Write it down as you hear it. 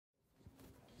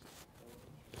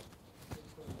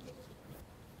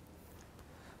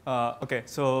Okay,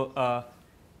 so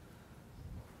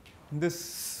in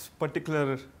this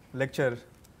particular lecture,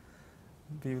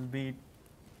 we will be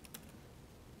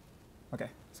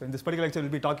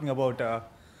talking about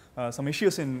some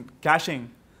issues in caching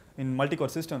in multi-core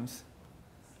systems.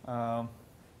 So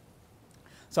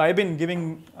I've been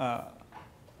giving.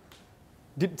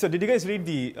 Did you guys read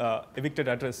the evicted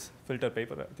address filter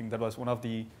paper? I think that was one of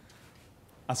the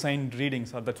assigned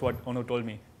readings, or that's what Ono told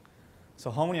me. So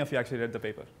how many of you actually read the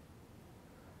paper?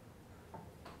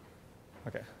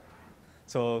 Okay.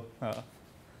 So I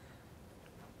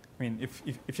mean,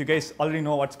 if you guys already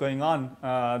know what's going on,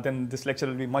 then this lecture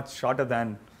will be much shorter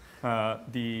than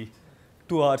the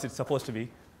 2 hours it's supposed to be.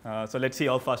 So let's see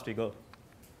how fast we go.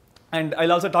 And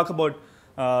I'll also talk about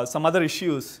some other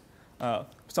issues,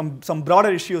 some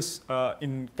broader issues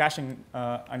in caching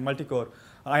and multicore.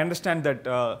 I understand that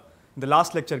in the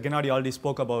last lecture, Gennady already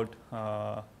spoke about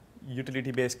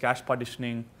utility-based cache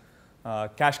partitioning,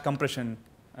 cache compression,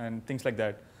 and things like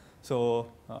that. So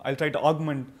I'll try to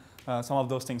augment some of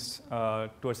those things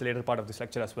towards the later part of this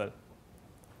lecture as well.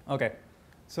 Okay,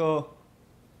 so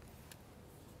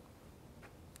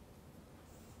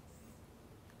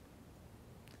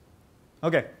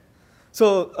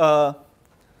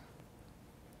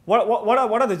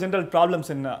what are the general problems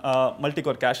in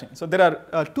multi-core caching? So there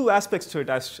are 2 aspects to it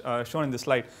as shown in this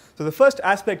slide. So the first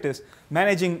aspect is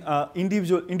managing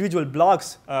individual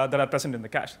blocks that are present in the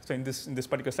cache. So in this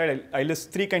particular slide, I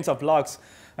list 3 kinds of blocks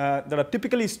that are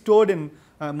typically stored in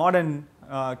modern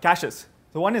caches.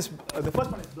 So the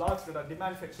first one is blocks that are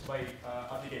demand fetched by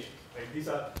applications. Right? These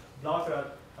are blocks that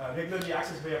are regularly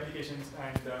accessed by applications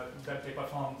and that they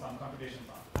perform some computations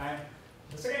on. And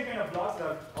the second kind of blocks that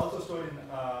are also stored in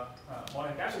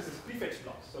modern caches is prefetch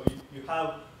blocks. So you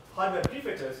have hardware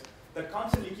prefetchers that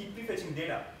constantly keep prefetching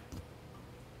data.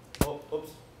 Oh,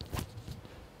 oops.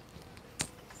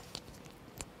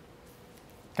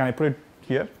 Can I put it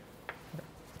here?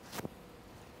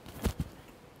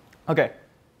 Okay.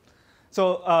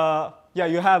 So yeah,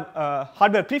 you have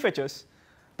hardware prefetchers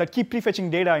that keep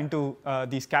prefetching data into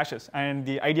these caches. And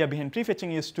the idea behind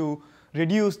prefetching is to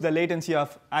reduce the latency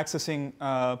of accessing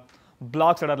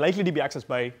blocks that are likely to be accessed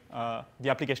by the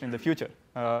application in the future.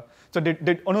 So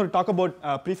did Ono talk about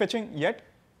prefetching yet?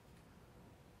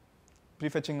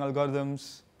 Prefetching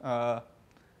algorithms,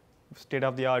 state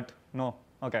of the art? No.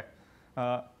 Okay.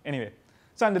 Anyway,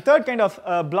 so and the third kind of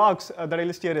blocks that I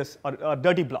list here are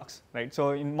dirty blocks, right?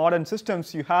 So in modern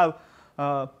systems, you have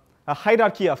a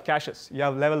hierarchy of caches. You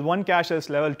have level 1 caches,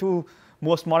 level 2.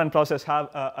 Most modern processors have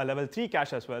a level 3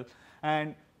 cache as well.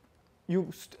 And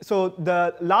so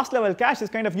the last level cache is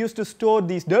kind of used to store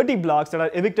these dirty blocks that are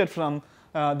evicted from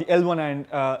the L1 and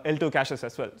L2 caches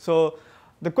as well. So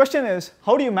the question is,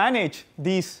 how do you manage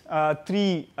these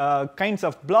 3 kinds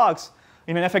of blocks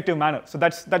in an effective manner? So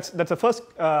that's the first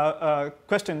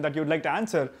question that you would like to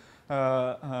answer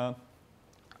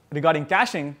regarding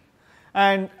caching.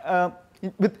 And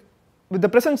with the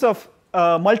presence of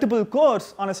multiple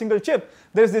cores on a single chip,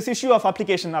 there is this issue of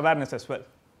application awareness as well.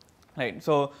 Right.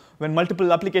 So when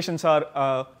multiple applications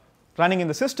are running in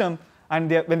the system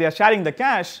and when they are sharing the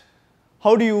cache,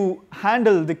 how do you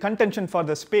handle the contention for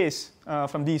the space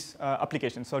from these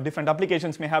applications? So different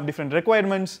applications may have different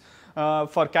requirements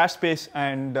for cache space,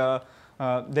 and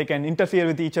they can interfere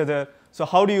with each other. So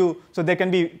so there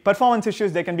can be performance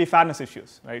issues, there can be fairness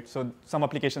issues, right? So some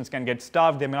applications can get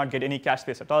starved, they may not get any cache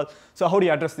space at all. So how do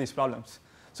you address these problems?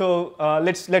 So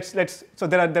so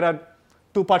there are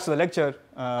 2 parts of the lecture.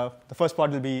 The first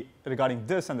part will be regarding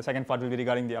this, and the second part will be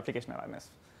regarding the application awareness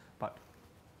part.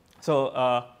 So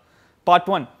part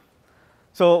 1.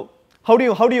 So how do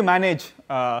you manage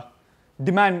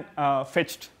demand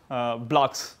fetched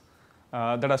blocks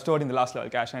that are stored in the last level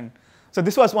cache? And so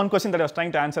this was one question that I was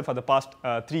trying to answer for the past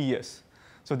 3 years.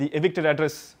 So the evicted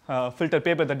address filter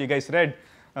paper that you guys read,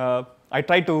 I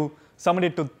tried to summon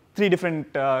it to 3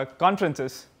 different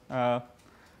conferences,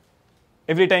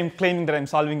 every time claiming that I'm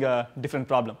solving a different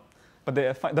problem. But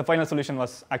the final solution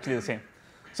was actually the same.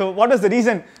 So what is the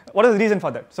reason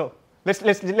for that? So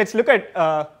let's look at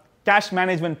cache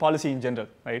management policy in general,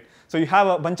 right? So you have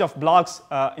a bunch of blocks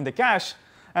in the cache,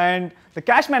 and the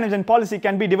cache management policy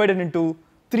can be divided into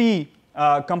 3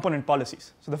 component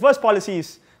policies. So the first policy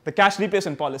is the cache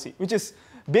replacement policy, which is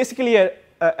basically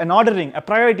an ordering, a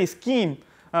priority scheme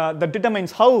that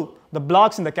determines how the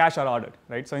blocks in the cache are ordered,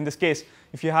 right? So in this case,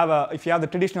 if you have the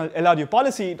traditional LRU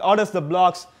policy, it orders the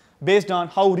blocks based on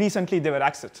how recently they were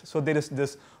accessed. So there is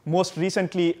this most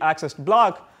recently accessed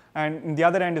block, and in the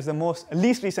other end is the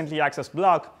least recently accessed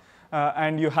block,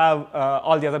 and you have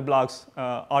all the other blocks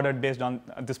ordered based on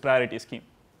this priority scheme,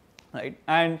 right?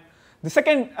 And The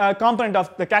second component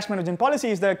of the cache management policy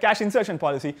is the cache insertion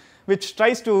policy, which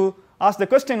tries to ask the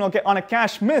question, okay, on a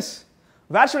cache miss,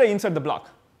 where should I insert the block?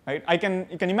 Right?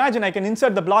 You can imagine I can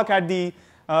insert the block at the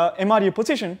MRU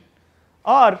position,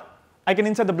 or I can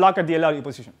insert the block at the LRU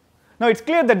position. Now it's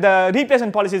clear that the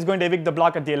replacement policy is going to evict the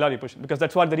block at the LRU position, because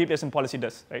that's what the replacement policy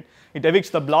does. Right? It evicts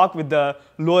the block with the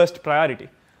lowest priority.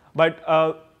 But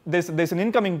there's an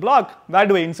incoming block. Where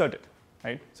do I insert it?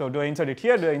 Right? So do I insert it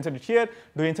here? Do I insert it here?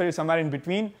 Do I insert it somewhere in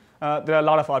between? There are a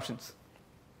lot of options.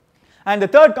 And the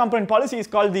third component policy is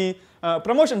called the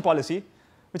promotion policy,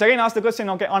 which again asks the question,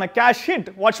 okay, on a cache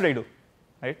hit, what should I do?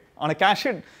 Right? On a cache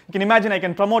hit, you can imagine I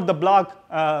can promote the block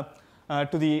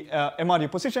to the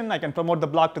MRU position. I can promote the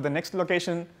block to the next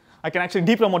location. I can actually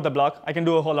depromote the block. I can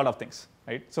do a whole lot of things.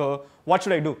 Right? So what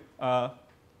should I do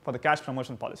for the cache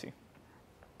promotion policy?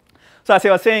 So as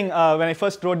I was saying, when I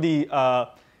first wrote the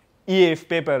EAF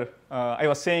paper, I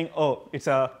was saying, oh, it's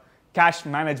a cache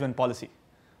management policy.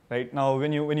 Right? Now,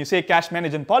 when you say cache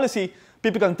management policy,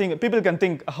 people can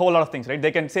think a whole lot of things. Right?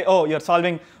 They can say, oh, you're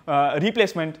solving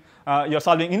replacement, you're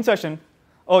solving insertion,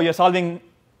 oh, you're solving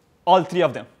all three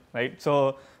of them. Right?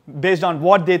 So based on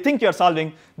what they think you're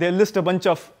solving, they list a bunch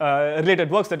of related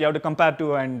works that you have to compare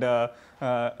to and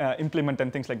implement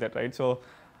and things like that. Right? So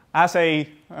as I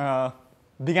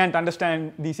began to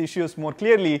understand these issues more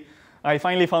clearly, I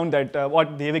finally found that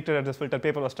what the evicted address filter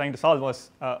paper was trying to solve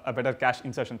was a better cache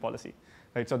insertion policy.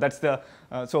 Right? So that's the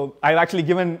so I've actually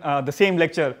given the same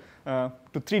lecture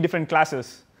to 3 different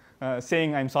classes,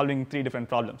 saying I'm solving 3 different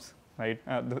problems. Right?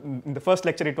 In the first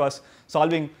lecture, it was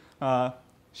solving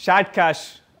shared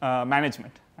cache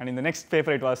management, and in the next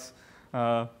paper, it was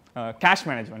cache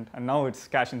management, and now it's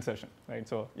cache insertion. Right?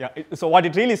 So yeah, so what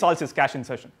it really solves is cache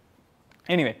insertion.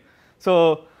 Anyway,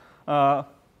 so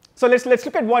let's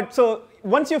look at what. So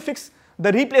once you fix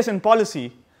the replacement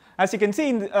policy, as you can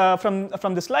see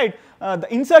from the slide, the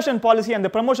insertion policy and the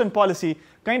promotion policy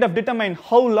kind of determine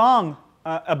how long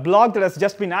a block that has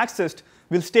just been accessed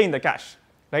will stay in the cache.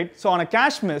 Right? So on a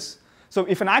cache miss, so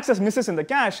if an access misses in the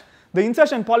cache, the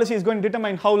insertion policy is going to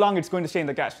determine how long it's going to stay in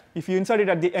the cache. If you insert it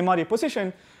at the MRA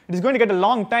position, it is going to get a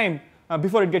long time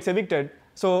before it gets evicted.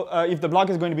 So if the block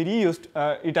is going to be reused,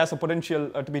 it has a potential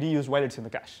to be reused while it's in the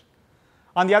cache.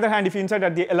 On the other hand, if you insert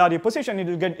at the LRU position, it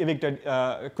will get evicted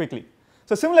quickly.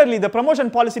 So similarly, the promotion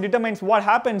policy determines what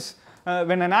happens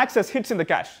when an access hits in the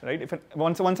cache. Right?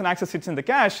 Once an access hits in the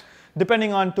cache,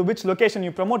 depending on to which location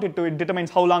you promote it to, it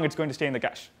determines how long it's going to stay in the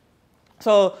cache.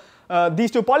 So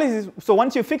these 2 policies, so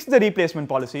once you fix the replacement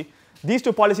policy, these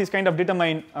 2 policies kind of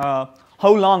determine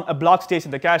how long a block stays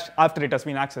in the cache after it has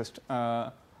been accessed.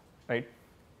 Right?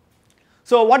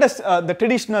 So what does the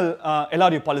traditional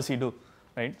LRU policy do?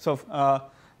 Right? So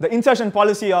the insertion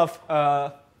policy of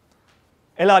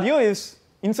LRU is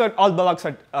insert all blocks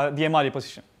at the MRU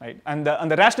position. Right? And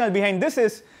the rationale behind this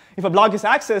is if a block is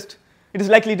accessed, it is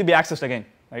likely to be accessed again.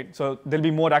 Right? So there will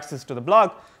be more access to the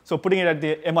block. So putting it at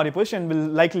the MRU position will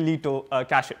likely lead to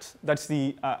cache hits. That's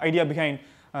the idea behind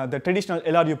the traditional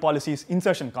LRU policy's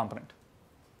insertion component.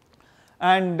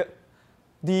 And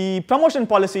the promotion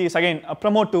policy is again a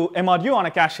promote to MRU on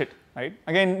a cache hit. Right?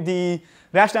 Again, the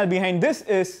rationale behind this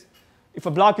is if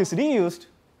a block is reused,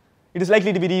 it is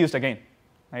likely to be reused again.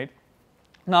 Right?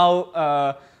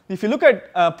 Now, if you look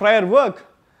at prior work,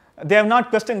 they have not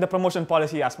questioned the promotion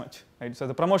policy as much. Right? So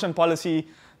the promotion policy,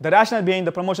 the rationale behind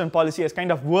the promotion policy has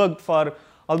kind of worked for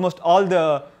almost all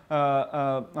the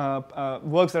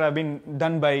works that have been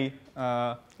done by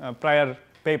prior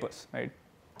papers. Right?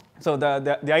 So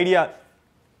the idea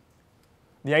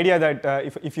that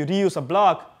if you reuse a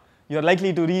block, you're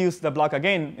likely to reuse the block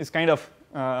again is kind of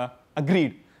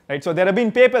agreed. Right? So there have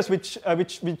been papers which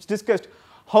discussed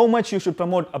how much you should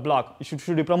promote a block. Should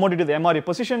you promote it to the MRU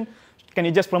position? Can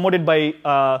you just promote it by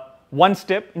one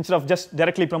step instead of just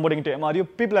directly promoting it to MRU?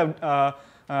 People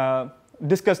have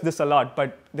discussed this a lot,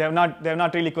 but they have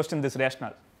not really questioned this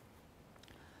rationale.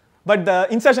 But the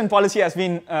insertion policy has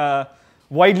been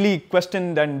widely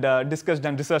questioned and discussed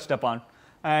and researched upon.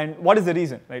 And what is the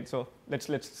reason? Right? So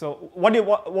so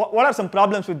what are some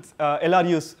problems with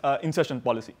LRU's insertion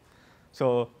policy?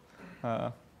 So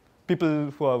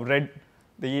people who have read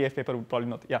the EAF paper would probably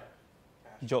know. Yeah,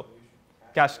 Joe.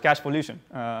 Cache pollution.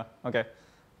 Okay.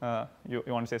 You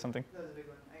want to say something? That's a big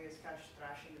one. I guess cache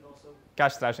thrashing is also.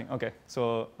 Cache thrashing. Okay.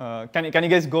 So can you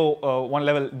guys go one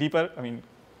level deeper? I mean.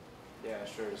 Yeah,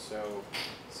 sure. So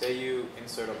say you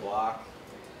insert a block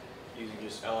using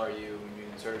just LRU and you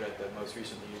insert it at the most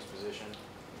recently used position.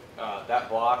 That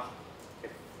block, if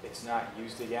it's not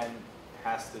used again,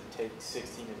 has to take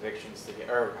 16 evictions to get,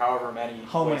 or however many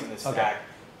points in the stack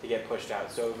to get pushed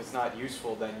out. So if it's not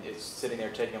useful, then it's sitting there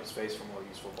taking up space for more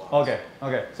useful blocks. Okay.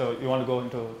 Okay. So you want to go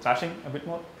into thrashing a bit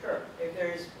more? Sure. If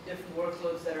there's different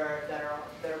workloads that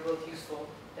are both useful,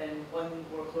 then one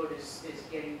workload is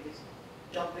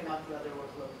jumping onto the other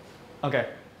workload. Okay.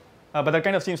 But that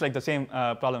kind of seems like the same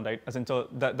problem, right? As in, so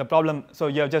the problem. So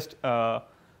you have just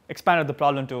expanded the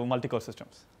problem to multi-core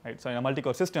systems, right? So in a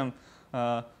multi-core system,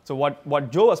 so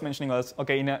what Joe was mentioning was,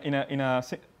 okay,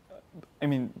 I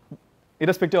mean,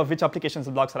 irrespective of which applications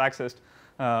the blocks are accessed,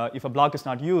 if a block is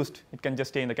not used, it can just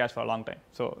stay in the cache for a long time.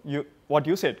 So what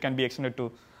you said can be extended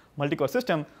to multi-core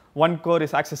system. One core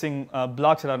is accessing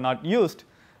blocks that are not used.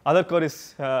 Other core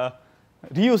is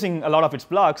reusing a lot of its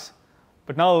blocks.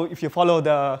 But now, if you follow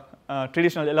the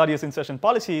traditional LRU's insertion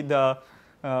policy, the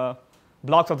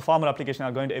blocks of the former application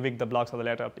are going to evict the blocks of the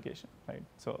later application, right?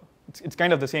 So it's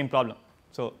kind of the same problem.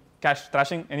 So cache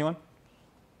thrashing, anyone?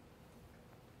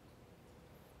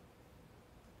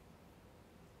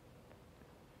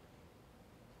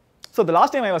 So the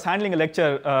last time I was handling a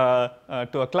lecture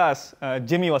to a class,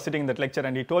 Jimmy was sitting in that lecture,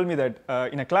 and he told me that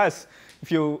in a class,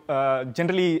 if you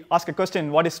generally ask a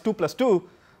question, what is 2 plus 2,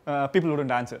 people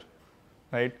wouldn't answer,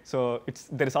 right? So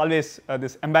there is always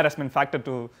this embarrassment factor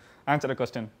to answer a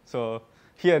question. So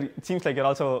here it seems like you're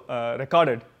also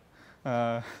recorded.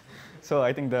 So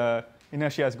I think the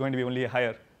inertia is going to be only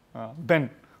higher. Ben,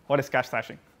 what is cache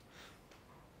thrashing?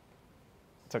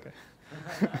 It's okay.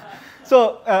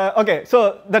 So okay,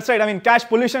 so that's right. I mean, cache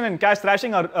pollution and cache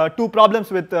thrashing are two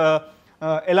problems with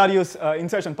LRU's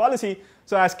insertion policy.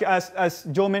 So as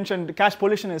Joe mentioned, cache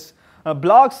pollution is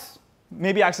blocks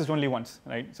may be accessed only once,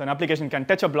 right? So an application can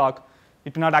touch a block,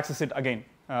 it will not access it again.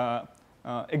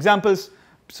 Examples.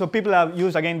 So people have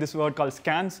used again this word called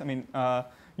scans. I mean,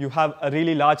 you have a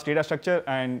really large data structure,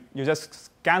 and you just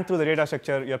scan through the data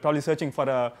structure. You're probably searching for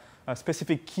a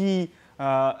specific key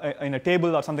in a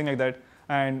table or something like that.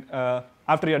 And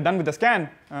after you're done with the scan,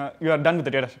 you are done with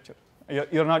the data structure.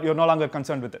 You're no longer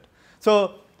concerned with it.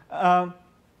 So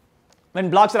when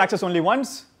blocks are accessed only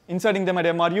once, inserting them at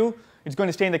MRU, it's going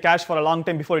to stay in the cache for a long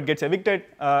time before it gets evicted.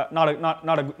 Not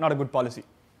a good policy.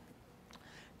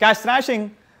 Cache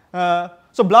thrashing.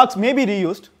 So blocks may be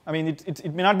reused. I mean,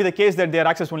 it may not be the case that they are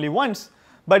accessed only once.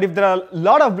 But if there are a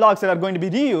lot of blocks that are going to be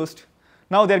reused,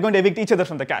 now they're going to evict each other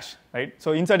from the cache, right?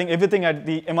 So inserting everything at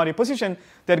the MRU position,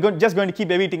 they're just going to keep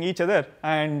evicting each other,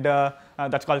 and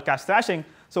that's called cache thrashing.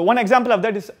 So one example of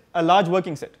that is a large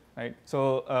working set, right?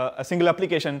 So a single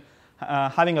application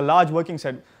having a large working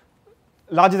set,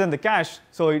 larger than the cache,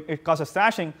 so it causes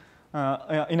thrashing.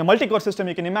 In a multi-core system,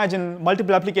 you can imagine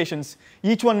multiple applications.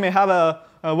 Each one may have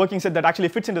a working set that actually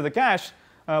fits into the cache,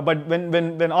 but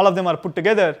when all of them are put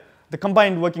together, the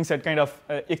combined working set kind of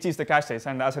exceeds the cache size,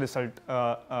 and as a result,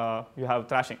 you have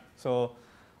thrashing. So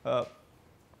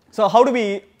how do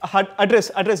we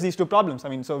address these two problems? I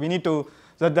mean, so we need to.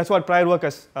 So that's what prior work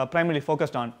has primarily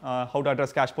focused on: how to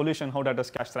address cache pollution, how to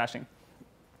address cache thrashing.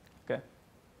 Okay.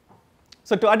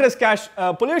 So to address cache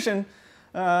pollution,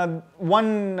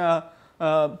 one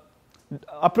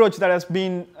approach that has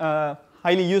been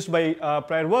highly used by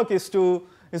prior work is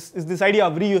this idea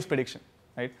of reuse prediction,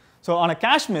 right? So on a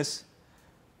cache miss,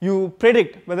 you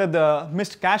predict whether the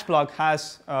missed cache block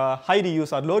has high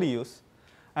reuse or low reuse,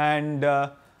 and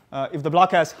if the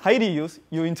block has high reuse,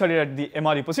 you insert it at the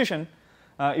MRU position.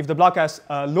 If the block has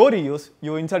low reuse,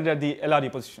 you insert it at the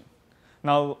LRU position.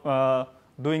 Now,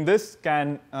 doing this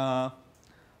can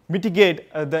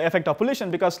mitigate the effect of pollution,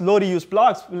 because low reuse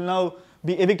blocks will now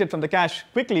be evicted from the cache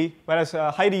quickly, whereas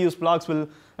high reuse blocks will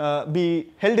be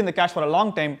held in the cache for a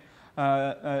long time,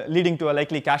 leading to a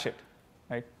likely cache hit,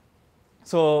 right?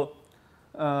 So,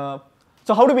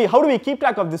 how do we keep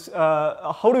track of this?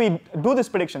 How do we do this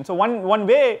prediction? So one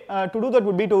way to do that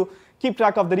would be to keep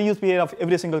track of the reuse behavior of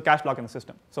every single cache block in the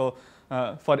system. So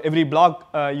for every block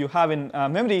you have in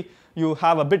memory, you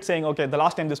have a bit saying, okay, the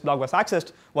last time this block was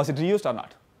accessed, was it reused or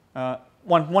not?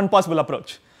 One possible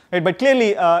approach, right? But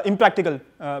clearly impractical,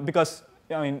 because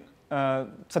I mean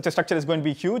such a structure is going to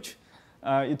be huge.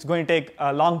 It's going to take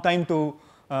a long time to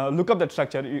look up that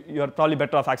structure. You're probably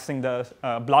better off accessing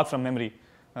the block from memory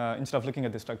instead of looking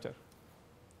at the structure,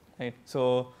 right?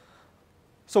 So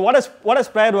what has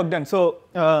prior work done? So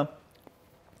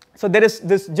there is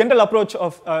this general approach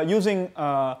of using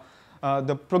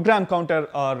the program counter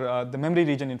or the memory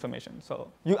region information.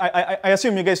 So I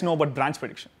assume you guys know about branch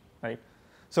prediction, right?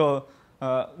 So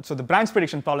the branch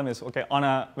prediction problem is, okay,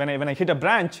 when I hit a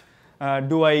branch,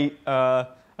 do I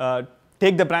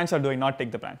take the branch or do I not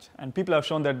take the branch? And people have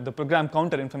shown that the program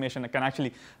counter information can actually,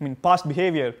 I mean, past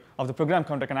behavior of the program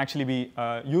counter can actually be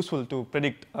useful to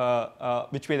predict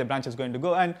which way the branch is going to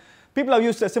go. And people have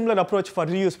used a similar approach for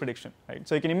reuse prediction, right?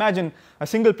 So you can imagine a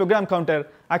single program counter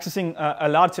accessing a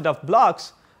large set of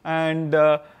blocks, and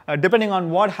depending on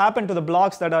what happened to the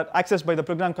blocks that are accessed by the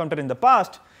program counter in the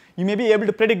past, you may be able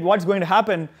to predict what's going to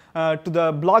happen to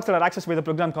the blocks that are accessed by the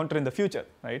program counter in the future,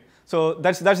 right? So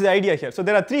that's the idea here. So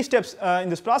there are 3 steps in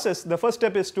this process. The first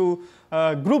step is to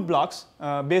group blocks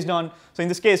based on, so in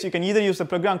this case, you can either use the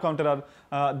program counter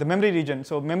or the memory region.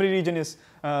 So memory region is,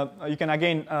 you can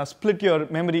again split your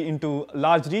memory into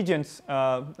large regions,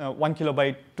 1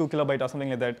 kilobyte, 2 kilobyte or something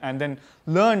like that, and then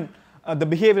learn the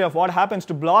behavior of what happens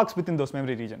to blocks within those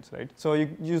memory regions, right? So you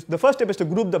use, the first step is to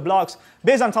group the blocks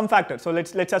based on some factor. So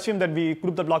let's assume that we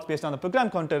group the blocks based on the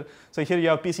program counter. So here you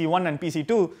have PC1 and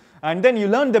PC2, and then you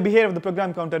learn the behavior of the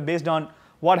program counter based on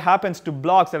what happens to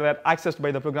blocks that were accessed by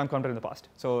the program counter in the past.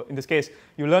 So in this case,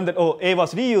 you learn that, oh, A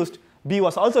was reused, B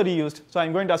was also reused. So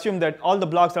I'm going to assume that all the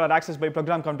blocks that are accessed by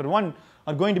program counter 1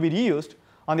 are going to be reused.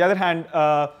 On the other hand,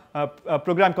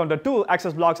 program counter 2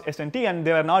 access blocks S and T, and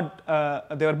they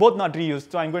were both not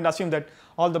reused. So I'm going to assume that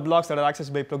all the blocks that are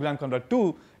accessed by program counter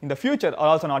 2 in the future are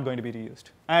also not going to be reused.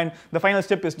 And the final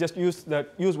step is just use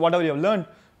whatever you have learned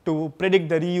to predict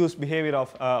the reuse behavior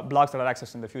of blocks that are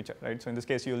accessed in the future, right? So in this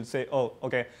case, you'll say, oh,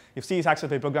 okay, if C is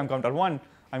accessed by program counter 1,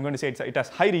 I'm going to say it has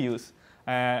high reuse.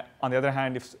 On the other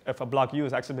hand, if a block U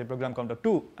is accessed by program counter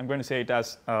 2, I'm going to say it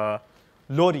has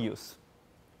low reuse.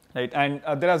 Right, and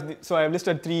so I have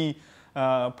listed 3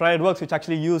 prior works which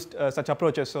actually used such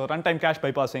approaches. So runtime cache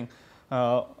bypassing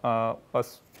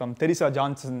was from Teresa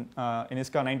Johnson in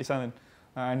ISCA 97,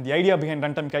 and the idea behind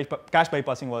runtime cache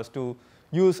bypassing was to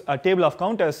use a table of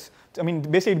counters. I mean,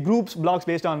 basically it groups blocks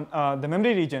based on the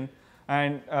memory region,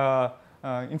 and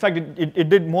in fact it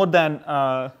did more than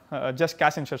just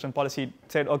cache insertion policy.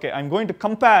 It said, okay, I'm going to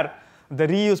compare the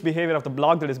reuse behavior of the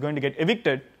block that is going to get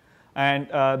evicted and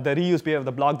the reuse behavior of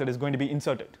the block that is going to be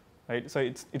inserted, right? So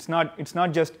it's not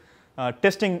just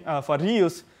testing for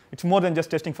reuse. It's more than just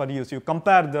testing for reuse. You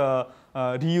compare the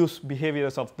reuse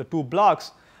behaviors of the 2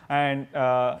 blocks, and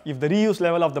if the reuse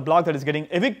level of the block that is getting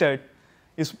evicted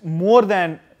is more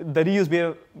than the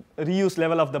reuse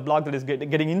level of the block that is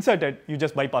getting inserted, you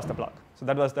just bypass the block. So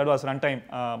that was runtime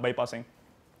bypassing.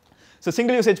 So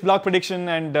single usage block prediction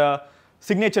and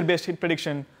signature based hit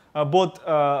prediction.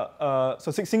 So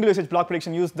single usage block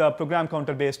prediction used the program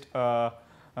counter based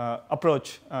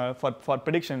approach for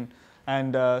prediction,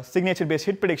 and signature based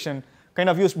hit prediction kind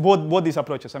of used both these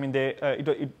approaches. I mean,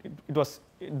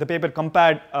 the paper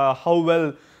compared how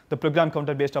well the program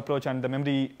counter based approach and the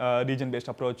memory region based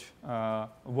approach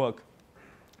work,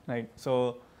 right?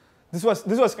 So this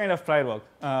was kind of prior work,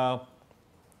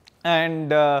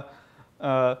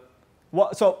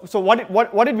 So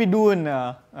what did we do in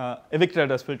evicted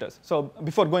address filters? So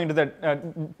before going to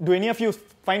that, do any of you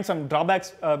find some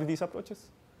drawbacks with these approaches?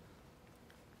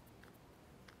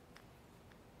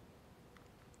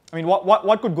 I mean,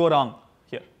 what could go wrong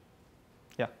here?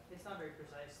 Yeah. It's not very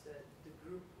precise. The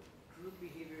group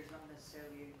behavior is not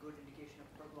necessarily a good indication of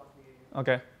per block behavior.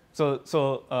 Okay.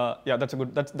 So yeah, that's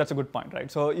a good point, right?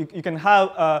 So you can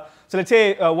have so let's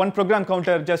say one program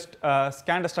counter just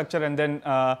scanned a structure and then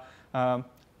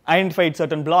identified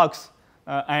certain blocks,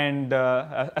 and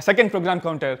a second program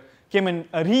counter came and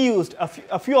reused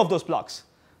a few of those blocks,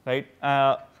 right?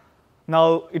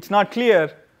 Now it's not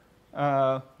clear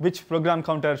which program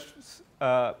counter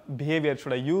behavior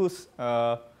should I use.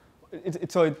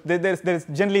 So there's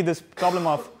generally this problem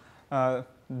of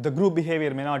the group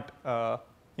behavior may not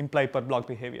imply per block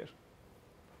behavior.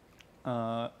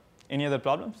 Any other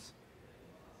problems?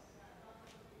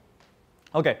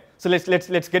 Okay, so let's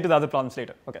get to the other problems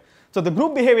later. Okay, so the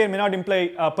group behavior may not imply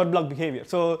per block behavior.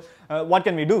 So what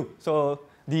can we do? So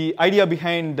the idea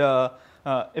behind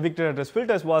evicted address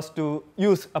filters was to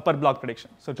use a per block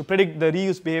prediction. So to predict the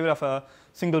reuse behavior of a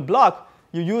single block,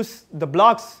 you use the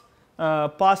block's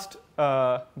past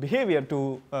behavior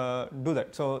to do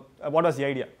that. So what was the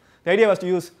idea? The idea was to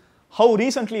use how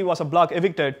recently was a block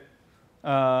evicted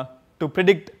to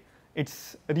predict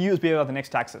its reuse behavior of the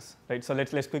next access, right? So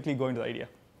let's quickly go into the idea.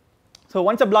 So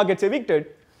once a block gets evicted,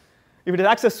 if it is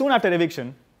accessed soon after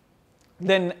eviction,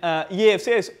 then EAF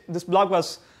says this block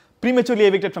was prematurely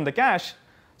evicted from the cache.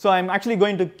 So I'm actually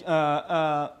going to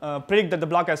predict that the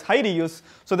block has high reuse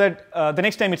so that the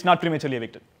next time it's not prematurely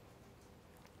evicted.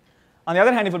 On the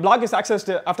other hand, if a block is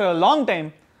accessed after a long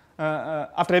time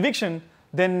after eviction,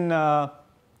 then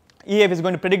EAF is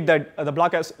going to predict that the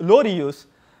block has low reuse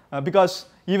because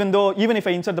even if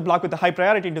I insert the block with a high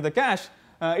priority into the cache,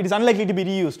 it is unlikely to be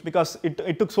reused because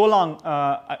it took so long,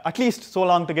 at least so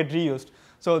long to get reused.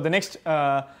 So the next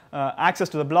access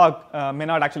to the block may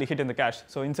not actually hit in the cache.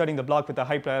 So inserting the block with a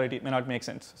high priority may not make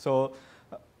sense. So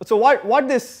what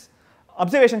this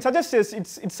observation suggests is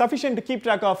it's sufficient to keep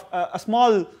track of a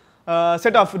small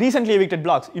set of recently evicted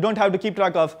blocks. You don't have to keep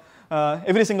track of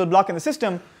every single block in the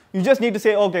system. You just need to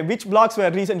say, okay, which blocks were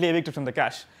recently evicted from the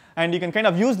cache, and you can kind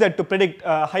of use that to predict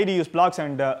high reuse blocks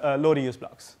and low reuse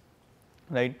blocks,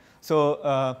 right?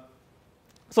 So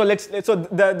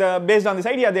based on this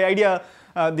idea,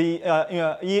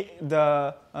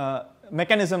 the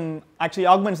mechanism actually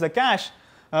augments the cache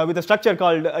with a structure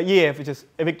called EAF, which is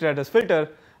evicted address filter,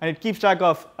 and it keeps track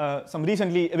of some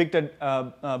recently evicted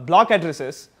block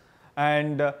addresses.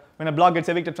 And when a block gets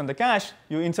evicted from the cache,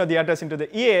 you insert the address into the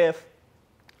EAF,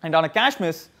 and on a cache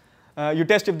miss, you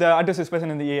test if the address is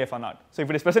present in the EAF or not. So if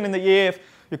it is present in the EAF,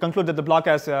 you conclude that the block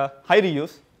has high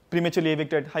reuse, prematurely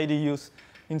evicted, high reuse,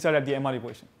 insert at the MRE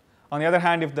position. On the other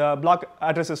hand, if the block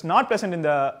address is not present in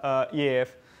the EAF,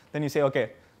 then you say,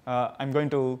 okay, I'm going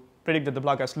to predict that the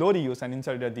block has low reuse and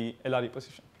insert it at the LRE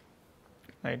position,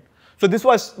 right? So this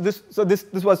was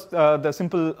the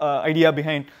simple idea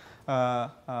behind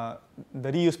the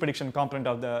reuse prediction component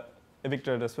of the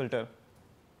evicted address filter.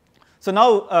 So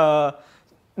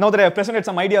now that I have presented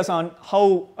some ideas on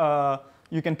how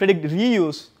you can predict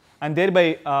reuse and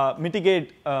thereby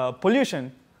mitigate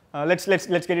pollution, let's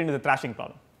get into the thrashing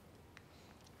problem,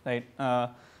 right?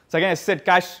 So again, as I said,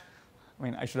 cache. I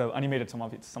mean, I should have animated some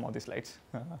of these slides.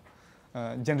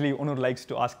 Generally, Onur likes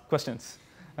to ask questions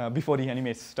before he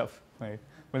animates stuff, right?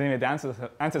 But anyway, the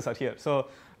answers are here. So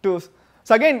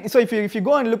if you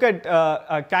go and look at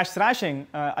cache thrashing,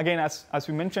 again, as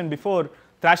we mentioned before,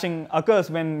 thrashing occurs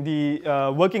when the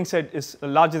working set is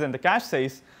larger than the cache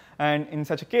size, and in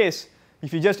such a case,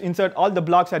 if you just insert all the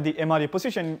blocks at the MRE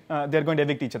position, they're going to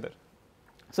evict each other.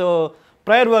 So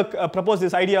prior work proposed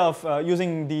this idea of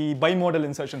using the bimodal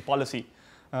insertion policy,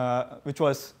 which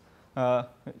was,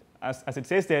 as it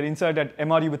says there, insert at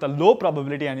MRE with a low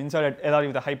probability and insert at LRE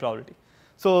with a high probability.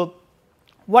 So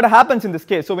what happens in this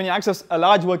case? So when you access a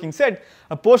large working set,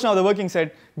 a portion of the working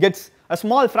set gets, a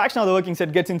small fraction of the working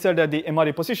set gets inserted at the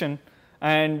MRE position,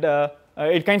 and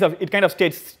it kind of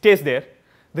stays there.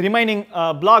 The remaining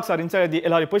blocks are inserted at the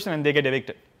LRE position and they get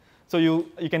evicted. So you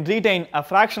can retain a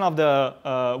fraction of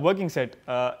the working set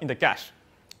in the cache.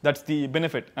 That's the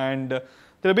benefit. And there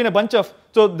have been a bunch of,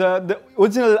 so the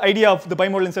original idea of the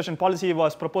bimodal insertion policy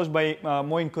was proposed by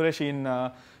Moin Qureshi in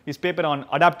his paper on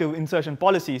adaptive insertion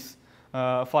policies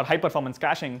for high performance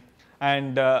caching.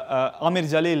 And Amir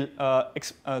Jalil,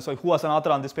 who was an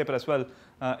author on this paper as well,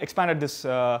 expanded this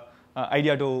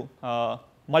idea to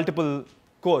multiple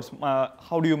cores.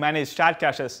 How do you manage shared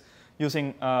caches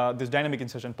using this dynamic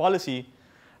insertion policy?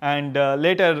 And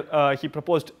later he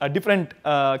proposed a different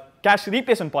cache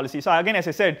replacement policy. So again, as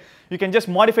I said, you can just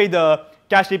modify the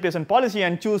cache replacement policy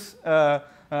and choose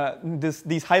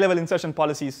these high-level insertion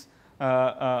policies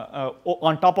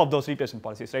on top of those replacement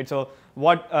policies, right? So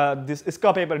what this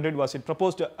ISCA paper did was it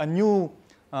proposed a new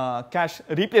cache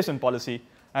replacement policy,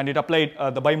 and it applied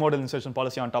the bimodal insertion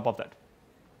policy on top of that,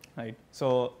 right?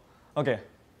 So okay.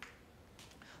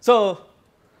 So,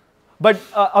 but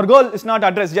our goal is not to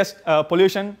address just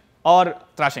pollution or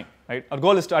thrashing, right? Our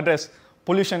goal is to address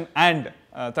pollution and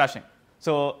thrashing.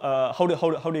 So how do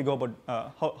you go about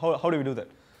how do we do that?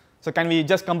 So can we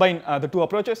just combine the two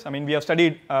approaches? I mean, we have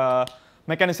studied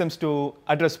mechanisms to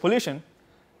address pollution.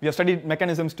 We have studied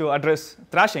mechanisms to address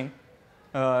thrashing.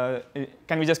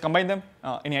 Can we just combine them?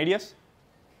 Any ideas?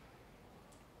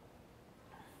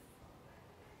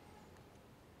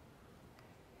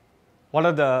 What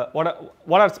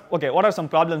are some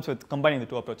problems with combining the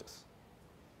two approaches?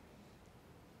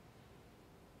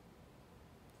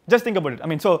 Just think about it. I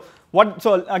mean, let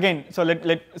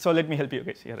me help you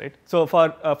guys here, right? So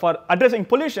for addressing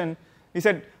pollution, we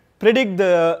said predict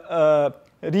the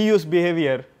reuse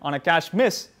behavior on a cache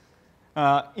miss,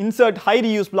 insert high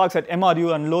reuse blocks at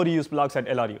MRU and low reuse blocks at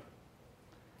LRU,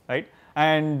 right?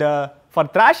 And for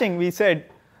thrashing, we said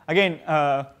again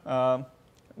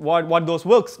what those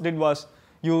works did was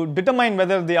you determine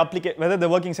whether the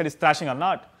working set is thrashing or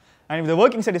not, and if the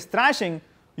working set is thrashing,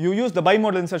 you use the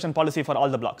bimodal insertion policy for all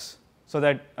the blocks, so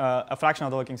that a fraction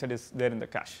of the working set is there in the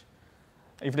cache.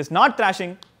 If it is not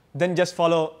thrashing, then just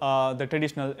follow the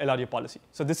traditional LRU policy.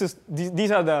 So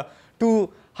these are the two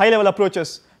high-level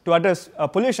approaches to address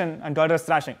pollution and to address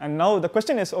thrashing. And now the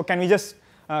question is, can we just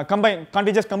can't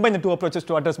we just combine the two approaches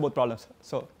to address both problems?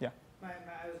 So yeah. I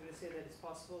was going to say that it's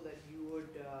possible that you would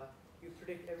you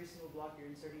predict every single block you're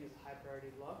inserting as a high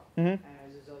priority block, and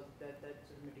as a result, that sort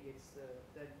of mitigates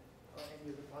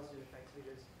any of the positive effects,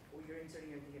 because you're inserting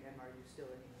everything in MRU still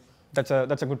anyway. that's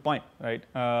a good point, right?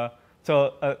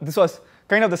 So this was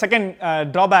kind of the second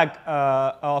drawback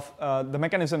of the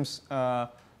mechanisms,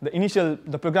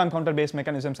 the program counter-based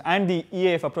mechanisms and the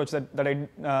EAF approach that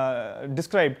I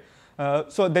described.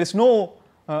 So there is no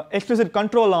explicit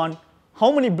control on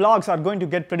how many blocks are going to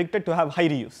get predicted to have high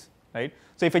reuse, right?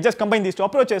 So if I just combine these two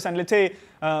approaches and let's say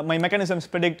my mechanisms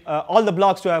predict all the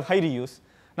blocks to have high reuse,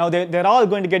 now they're all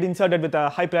going to get inserted with a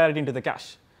high priority into the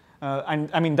cache. And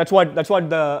I mean that's what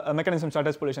the mechanism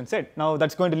starters pollution said. Now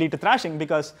that's going to lead to thrashing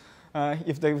because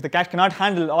if the cache cannot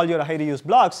handle all your high reuse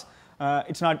blocks,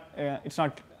 it's not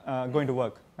going to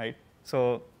work, right?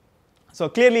 So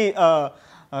clearly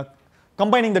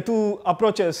combining the two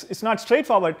approaches is not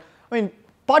straightforward. I mean,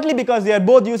 partly because they are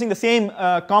both using the same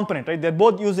component, right? They're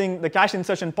both using the cache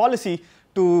insertion policy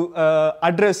to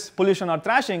address pollution or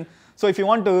thrashing. So if you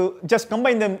want to just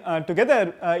combine them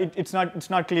together, it's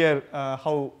not clear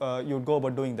how you would go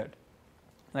about doing that,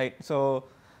 right? So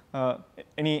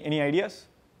any ideas?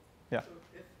 Yeah.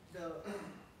 So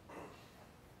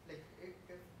if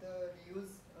the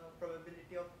reuse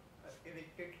probability of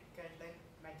evicted cache line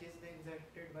matches the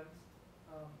inserted ones,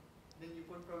 then you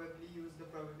could probably use the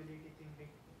probability thing.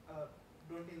 Like,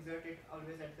 don't insert it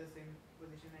always at the same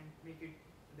position and make it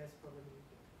less probability.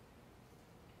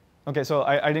 Okay, so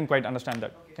I didn't quite understand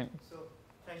that. Okay, so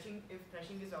if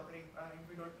thrashing is occurring, if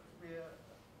we don't,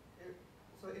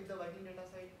 so if the working data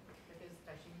site that is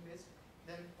thrashing based,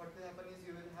 then what will happen is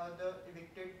you will have the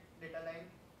evicted data line,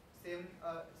 same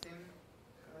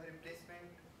replacement,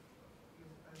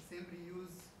 same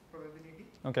reuse probability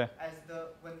as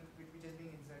the one which is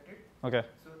being inserted. Okay.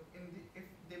 So if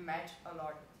they match a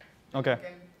lot, okay, you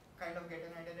can kind of get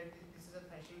an idea that this is a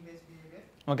thrashing based behavior.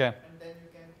 Okay. And then you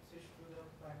can switch to the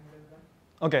primary one.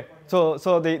 Okay.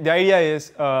 So the idea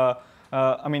is,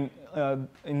 I mean,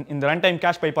 in the runtime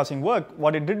cache bypassing work,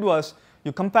 what it did was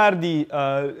you compare the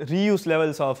reuse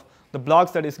levels of the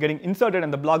blocks that is getting inserted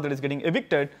and the block that is getting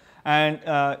evicted, and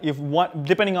if one,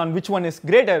 depending on which one is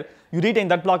greater, you retain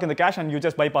that block in the cache and you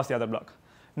just bypass the other block.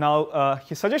 Now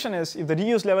his suggestion is if the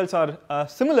reuse levels are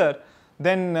similar,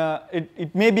 then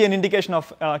it may be an indication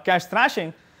of cache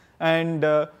thrashing, and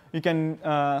you can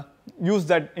use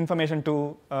that information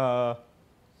to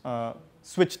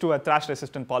switch to a thrash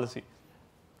resistant policy.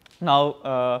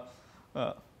 Now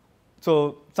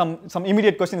so some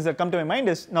immediate questions that come to my mind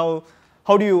is, now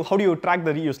how do you track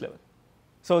the reuse level?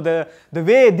 So the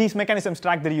way these mechanisms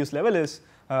track the reuse level is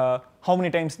how many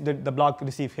times did the block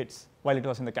receive hits while it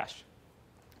was in the cache,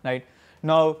 right?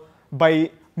 Now by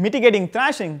mitigating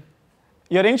thrashing,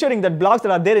 you're ensuring that blocks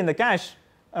that are there in the cache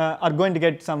are going to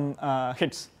get some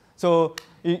hits. So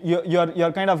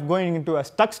you're kind of going into a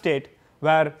stuck state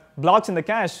where blocks in the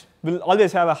cache will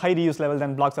always have a high reuse level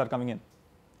than blocks that are coming in.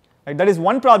 Right? That is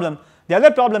one problem. The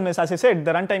other problem is, as I said,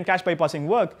 the runtime cache bypassing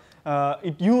work,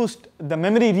 it used the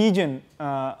memory region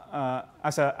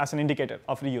as an indicator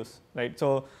of reuse. Right?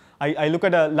 So I look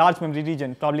at a large memory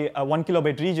region, probably a 1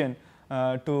 kilobyte region,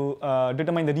 to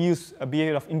determine the reuse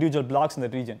behavior of individual blocks in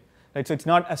that region. Right? So it's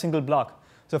not a single block.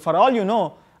 So for all you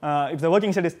know, if the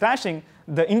working set is thrashing,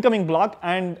 the incoming block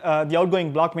and the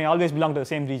outgoing block may always belong to the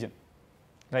same region.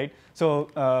 Right?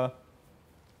 So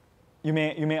you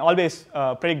may always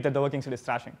predict that the working set is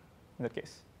thrashing in that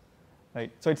case,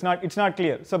 right? So it's not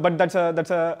clear. So but that's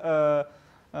a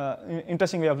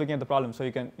interesting way of looking at the problem. So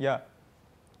you can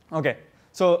okay.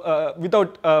 So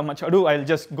without much ado, I'll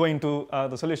just go into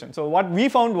the solution. So what we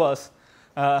found was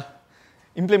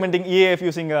implementing EAF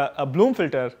using a Bloom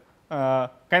filter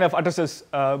kind of addresses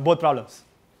both problems.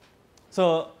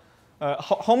 So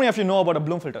how many of you know about a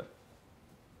Bloom filter?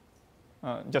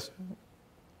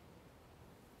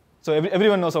 So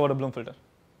everyone knows about a Bloom filter.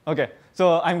 Okay,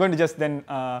 so I'm going to just then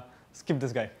skip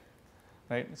this guy,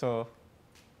 right? So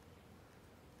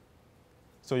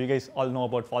you guys all know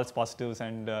about false positives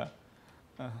and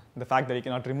the fact that you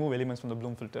cannot remove elements from the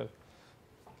Bloom filter.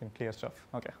 You can clear stuff.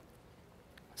 Okay.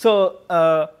 So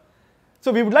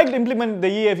we would like to implement the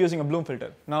EAF using a Bloom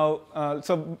filter. Now,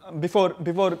 so before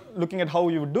looking at how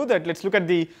you would do that, let's look at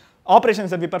the operations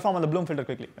that we perform on the Bloom filter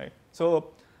quickly, right? So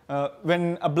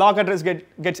when a block address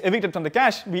gets evicted from the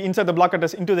cache, we insert the block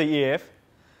address into the EAF.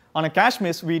 On a cache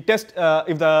miss, we test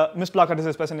if the missed block address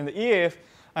is present in the EAF,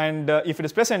 and if it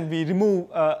is present, we remove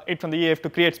it from the EAF to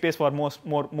create space for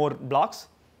more blocks.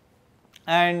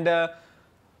 And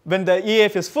when the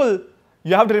EAF is full,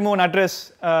 you have to remove an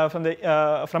address from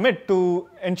it to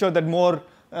ensure that more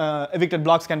evicted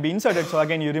blocks can be inserted. So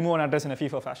again, you remove an address in a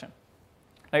FIFO fashion.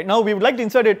 Right now, we would like to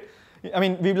insert it. I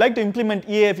mean, we would like to implement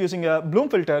EAF using a Bloom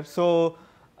filter. So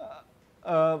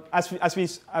as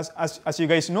you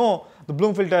guys know, the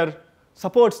Bloom filter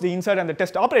supports the insert and the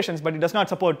test operations, but it does not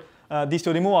support these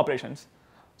two remove operations.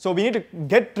 So we need to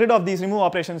get rid of these remove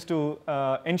operations to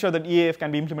ensure that EAF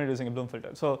can be implemented using a Bloom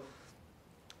filter. So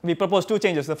we proposed two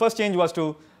changes. The first change was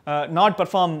to not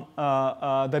perform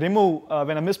the remove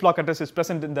when a missed block address is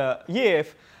present in the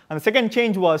EAF. And the second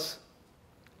change was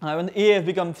when the EAF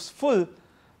becomes full,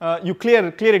 you clear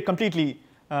it completely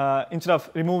instead of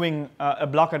removing a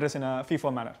block address in a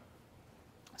FIFO manner.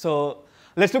 So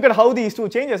let's look at how these two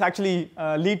changes actually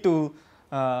lead to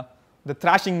the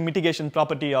thrashing mitigation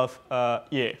property of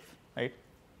EAF, right?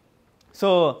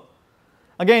 So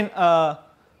again,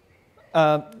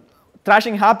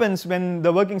 thrashing happens when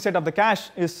the working set of the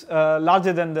cache is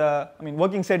larger than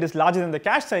working set is larger than the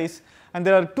cache size, and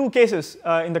there are two cases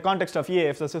in the context of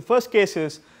EAF. So the first case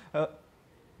is,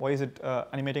 why is it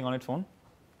animating on its own?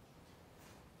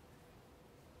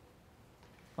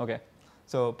 Okay,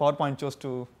 so PowerPoint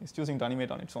is choosing to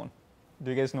animate on its own. Do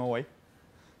you guys know why?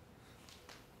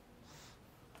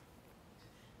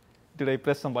 Did I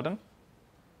press some button?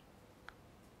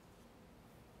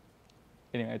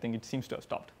 Anyway, I think it seems to have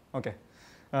stopped. Okay.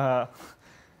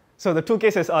 So the two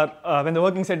cases are when the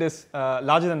working set is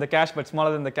larger than the cache but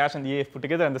smaller than the cache and the EAF put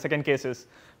together, and the second case is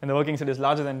when the working set is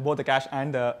larger than both the cache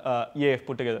and the EAF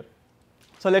put together.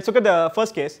 So let's look at the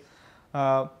first case.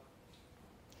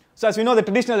 So as we know, the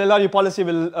traditional LRU policy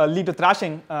will lead to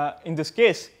thrashing in this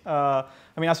case.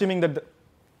 Assuming that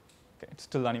okay, it's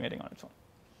still animating on its own.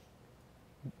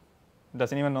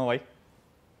 Does anyone know why?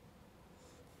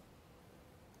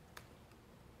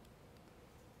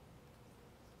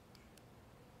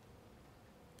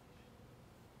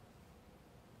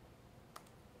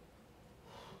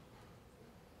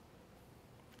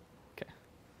 Okay.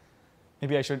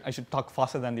 Maybe I should talk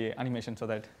faster than the animation so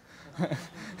that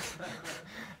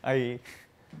I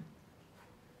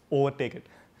overtake it.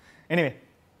 Anyway,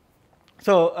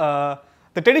 so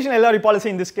the traditional LRU policy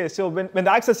in this case, so when the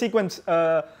access sequence,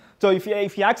 so if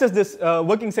you access this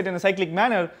working set in a cyclic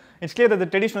manner, it's clear that the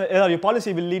traditional LRU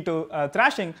policy will lead to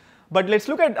thrashing. But let's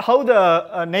look at how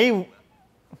the naive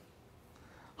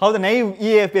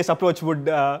EAF-based approach would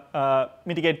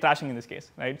mitigate thrashing in this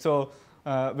case, right? So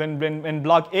when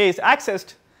block A is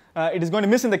accessed, it is going to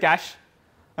miss in the cache,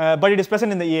 but it is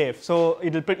present in the EAF. So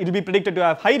it will be predicted to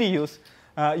have high reuse.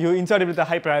 You insert it with a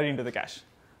high priority into the cache.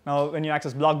 Now when you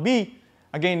access block B,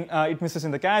 again it misses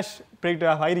in the cache, predicted to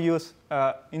have high reuse,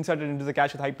 inserted into the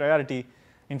cache with high priority.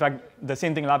 In fact, the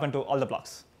same thing will happen to all the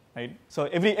blocks, right? So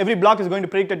every block is going to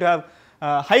predicted to have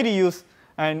high reuse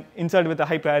and inserted with a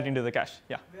high priority into the cache.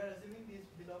 Yeah. We are assuming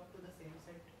these belong to the same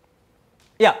set.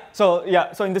 Yeah.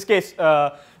 So in this case,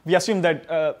 we assume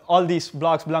that all these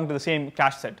blocks belong to the same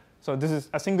cache set. So this is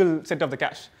a single set of the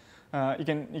cache.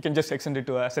 You can just extend it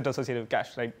to a set associated with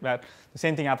cache, right? Where the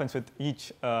same thing happens with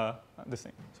each this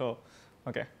thing. So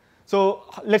okay. So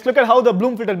let's look at how the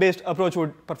Bloom filter based approach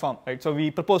would perform, right? So we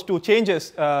propose two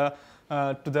changes to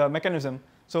the mechanism.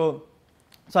 So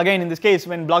again, in this case,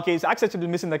 when block A is accessed, it will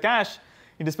miss in the cache.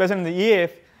 It is present in the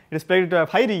EAF. It is predicted to have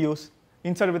high reuse,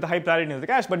 inserted with a high priority into the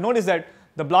cache. But notice that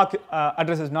the block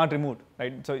address is not removed,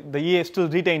 right? So the EAF still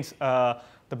retains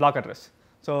the block address.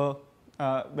 So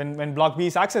when block B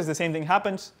is accessed, the same thing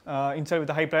happens, inserted with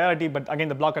a high priority, but again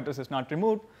the block address is not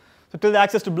removed. So till the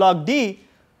access to block D,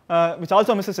 which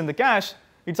also misses in the cache,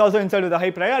 it's also inserted with a high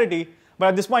priority, but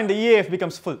at this point the EAF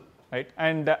becomes full, right?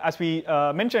 And as we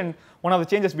mentioned, one of the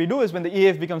changes we do is when the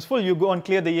EAF becomes full, you go and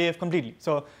clear the EAF completely.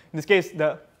 So in this case,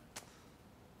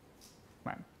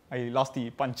 I lost the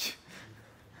punch.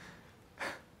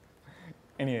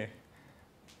 Anyway,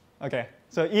 okay,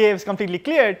 so EAF is completely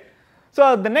cleared.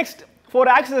 So the next 4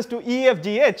 accesses to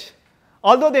EFGH,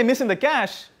 although they miss in the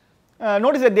cache,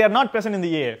 notice that they are not present in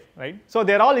the EAF, right? So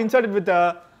they are all inserted with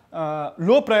a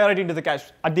low priority into the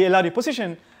cache at the LRU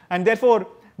position, and therefore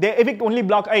they evict only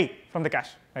block I from the cache,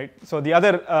 right? So the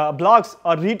other blocks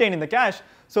are retained in the cache.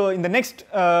 So in the next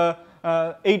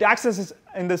 8 accesses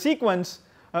in the sequence,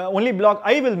 only block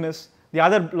I will miss. The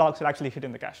other blocks will actually hit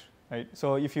in the cache, right?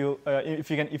 So if you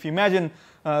imagine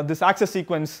this access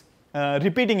sequence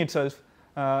repeating itself,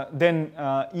 then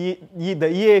the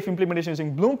EAF implementation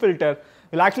using Bloom filter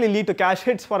will actually lead to cache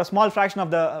hits for a small fraction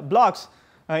of the blocks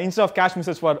instead of cache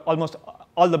misses for almost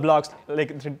all the blocks,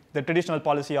 like the traditional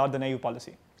policy or the naive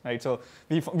policy, right? So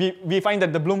we find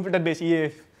that the Bloom filter based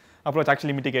EAF approach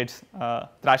actually mitigates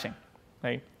thrashing,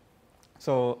 right?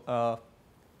 So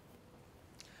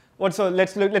so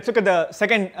let's look at the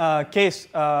second case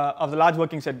of the large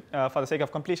working set for the sake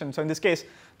of completion. So in this case,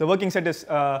 the working set is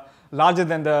larger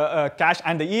than the cache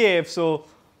and the EAF. So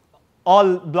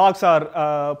all blocks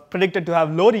are predicted to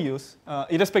have low reuse,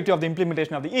 irrespective of the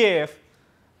implementation of the EAF.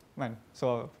 man,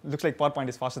 so looks like PowerPoint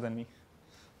is faster than me.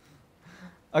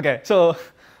 Okay, so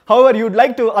however, you'd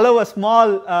like to allow a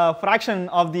small fraction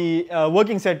of the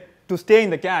working set to stay in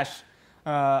the cache,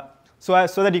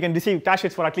 so that you can receive cache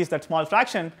hits for at least that small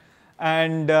fraction.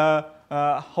 And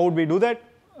how would we do that?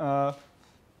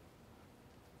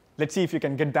 Let's see if you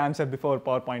can get the answer before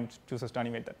PowerPoint chooses to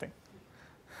animate that thing.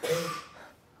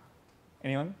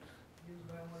 Anyone? Use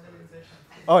bimodal insertion.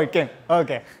 Oh, it can.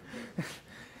 Okay.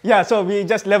 Yeah, so we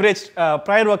just leveraged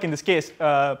prior work in this case,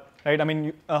 right? I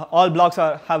mean, all blocks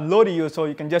have low reuse, so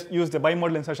you can just use the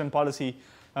bimodal insertion policy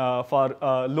for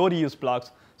low reuse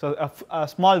blocks. So a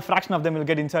small fraction of them will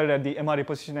get inserted at the MRE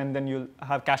position, and then you'll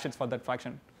have cache hits for that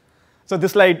fraction. So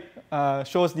this slide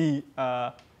shows the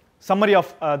summary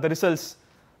of the results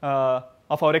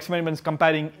of our experiments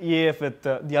comparing EAF with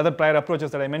the other prior approaches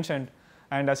that I mentioned.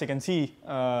 And as you can see,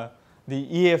 the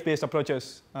EAF-based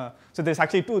approaches. So there's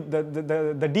actually two.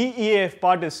 The DEAF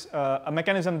part is a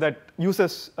mechanism that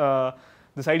uses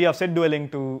this idea of set dueling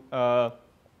to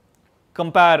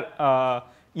compare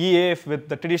EAF with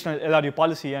the traditional LRU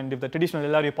policy, and if the traditional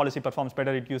LRU policy performs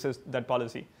better, it uses that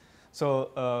policy.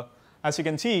 So as you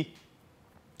can see,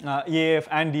 EAF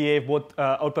and DEAF both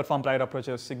outperform prior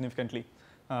approaches significantly.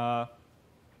 That's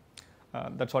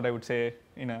what I would say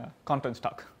in a conference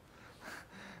talk.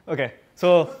 Okay,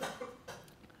 so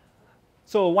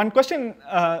one question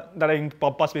that I can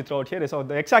possibly throw out here is, so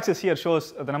the x-axis here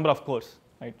shows the number of cores,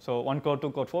 right? So 1 core,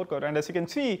 2 core, 4 core, and as you can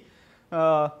see,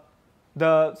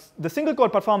 the single core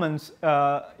performance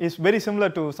is very similar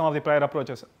to some of the prior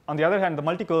approaches. On the other hand, the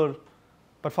multi-core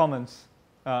performance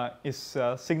is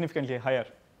significantly higher.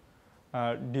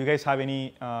 Do you guys have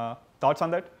any thoughts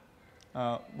on that?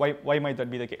 Why might that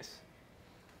be the case?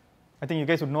 I think you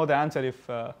guys would know the answer if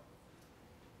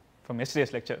from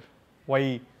yesterday's lecture,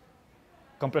 why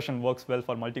compression works well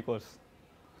for multi-cores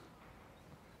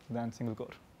than single core.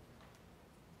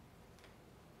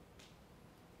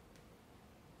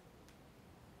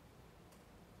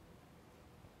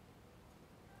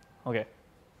 Okay.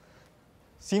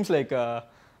 Seems like if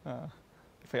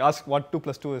I ask what 2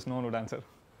 plus 2 is, no one would answer.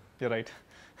 You're right.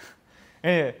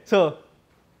 Anyway, so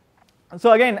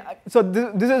again, so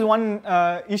this is one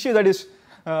issue that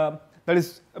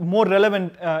is more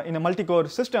relevant in a multi-core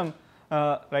system,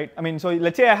 right? I mean, so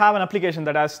let's say I have an application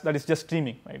that is just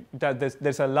streaming, right?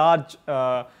 There's a large,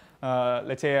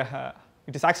 let's say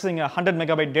it is accessing a 100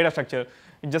 megabyte data structure,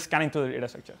 it's just scanning through the data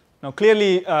structure. Now,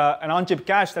 clearly, an on-chip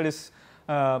cache that is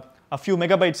a few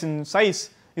megabytes in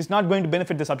size is not going to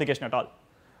benefit this application at all.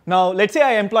 Now, let's say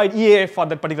I employed EAF for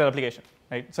that particular application,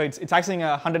 right? So it's accessing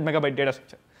a 100 megabyte data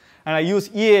structure, and I use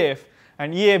EAF,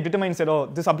 and EAF determines that, oh,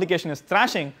 this application is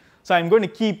thrashing, so I'm going to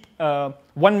keep 1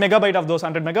 megabyte of those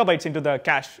 100 megabytes into the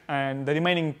cache, and the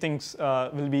remaining things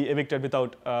will be evicted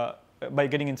without by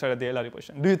getting inside of the LRU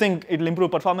position. Do you think it will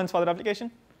improve performance for that application?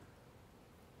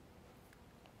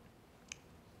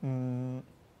 1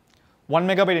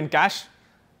 megabyte in cache,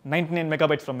 99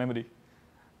 megabytes from memory,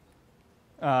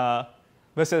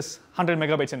 versus 100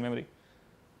 megabytes in memory.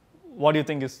 What do you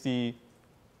think is the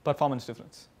performance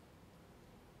difference?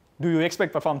 Do you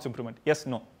expect performance improvement? Yes,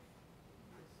 no.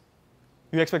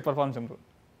 You expect performance improvement.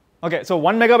 Okay, so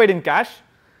 1 megabyte in cache,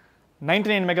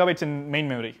 99 megabytes in main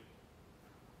memory,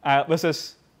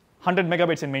 versus 100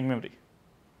 megabytes in main memory.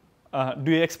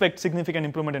 Do you expect significant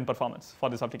improvement in performance for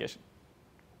this application?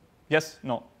 Yes,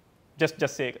 no. Just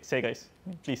say guys,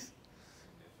 please.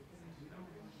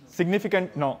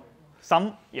 Significant, no.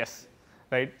 Some, yes,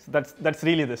 right? So that's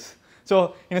really this.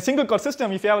 So in a single core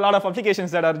system, if you have a lot of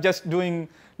applications that are just doing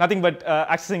nothing but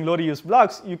accessing low reuse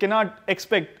blocks, you cannot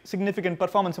expect significant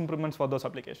performance improvements for those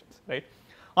applications, right?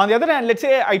 On the other hand, let's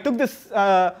say I took this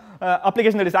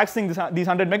application that is accessing these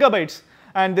 100 megabytes,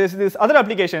 and there's this other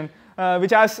application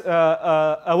which has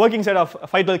a working set of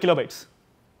 512 kilobytes,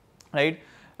 right?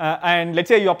 And let's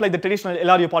say you apply the traditional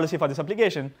LRU policy for this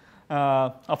application,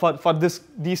 for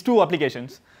these two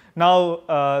applications. Now,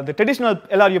 the traditional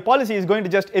LRU policy is going to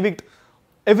just evict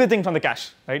everything from the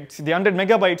cache, right? So the 100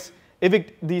 megabytes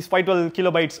evict these 512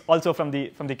 kilobytes also from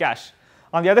the cache.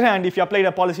 On the other hand, if you applied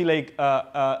a policy like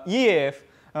EAF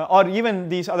or even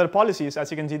these other policies, as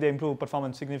you can see, they improve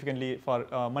performance significantly for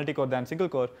multi-core than single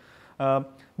core.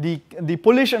 The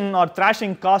pollution or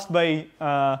thrashing caused by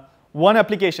one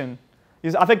application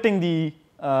is affecting the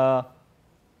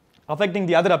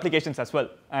other applications as well,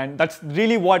 and that's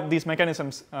really what these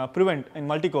mechanisms prevent in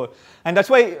multi-core, and that's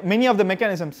why many of the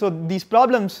mechanisms. So these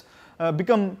problems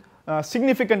become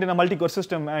significant in a multi-core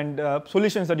system, and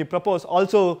solutions that you propose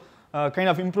also kind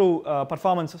of improve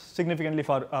performance significantly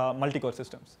for multi-core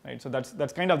systems, right? So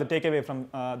that's kind of the takeaway from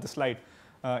the slide.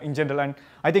 in general. And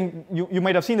I think you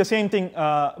might have seen the same thing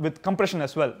with compression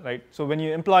as well, right? So when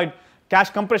you employed cache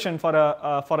compression for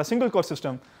a single core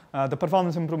system, the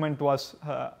performance improvement was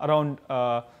around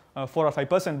 4 or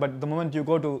 5%. But the moment you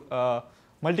go to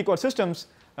multi-core systems,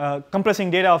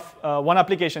 compressing data of one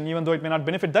application, even though it may not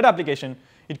benefit that application,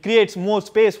 it creates more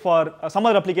space for some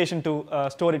other application to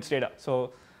store its data.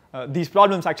 So these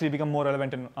problems actually become more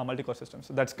relevant in multi-core systems.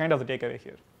 So that's kind of the takeaway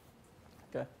here.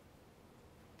 Okay.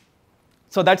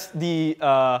 So that's the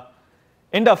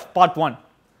end of part 1.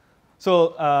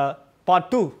 So part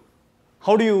 2,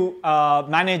 how do you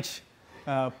manage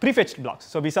prefetched blocks?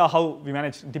 So we saw how we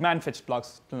manage demand fetched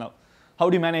blocks till now. How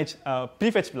do you manage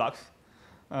prefetched blocks?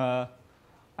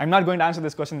 I'm not going to answer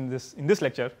this question in this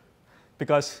lecture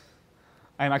because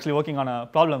I'm actually working on a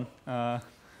problem. I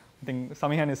think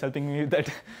Samihan is helping me with that.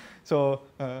 So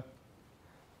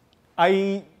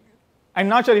I'm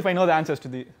not sure if I know the answers to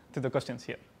the questions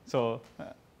here. So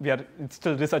it's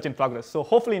still research in progress. So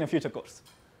hopefully in a future course.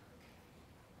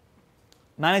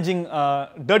 Managing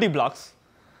dirty blocks.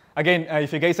 Again,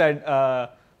 if you guys had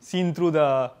seen through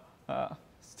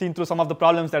some of the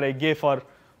problems that I gave for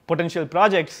potential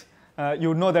projects, you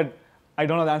would know that I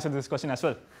don't know the answer to this question as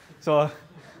well. So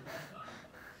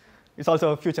it's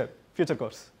also a future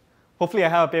course. Hopefully I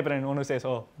have a paper and one who says,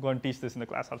 oh, go and teach this in the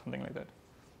class or something like that.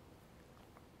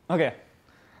 Okay,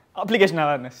 application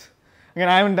awareness. Again,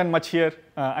 I haven't done much here.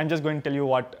 I'm just going to tell you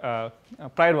what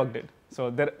prior work did.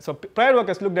 So prior work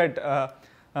has looked at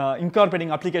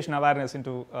incorporating application awareness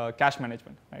into cache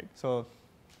management, right? So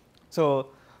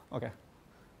okay.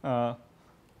 I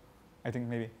think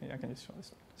maybe I can just show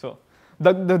this. So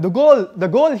the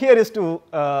goal here is to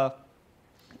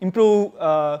improve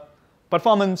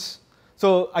performance.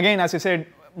 So again, as I said,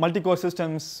 multi-core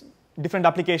systems, different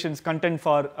applications contend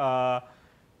for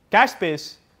cache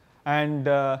space, and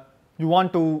you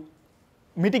want to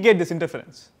mitigate this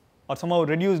interference or somehow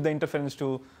reduce the interference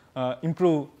to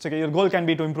improve. So your goal can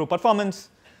be to improve performance.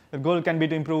 Your goal can be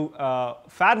to improve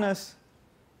fairness,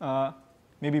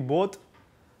 maybe both.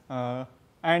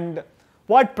 And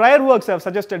what prior works have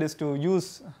suggested is to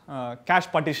use cache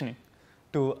partitioning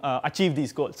to achieve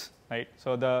these goals, right?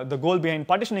 So the goal behind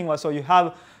partitioning was so you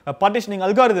have a partitioning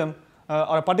algorithm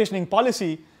or a partitioning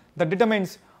policy that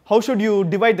determines how should you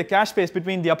divide the cache space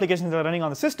between the applications that are running on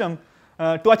the system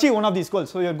to achieve one of these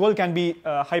goals. So your goal can be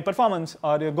high performance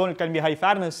or your goal can be high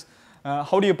fairness.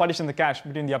 How do you partition the cache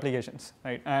between the applications,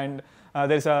 right? And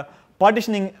there's a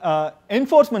partitioning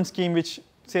enforcement scheme which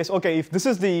says, okay, if this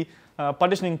is the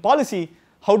partitioning policy,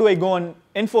 how do I go and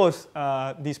enforce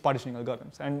these partitioning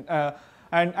algorithms?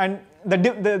 And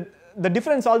the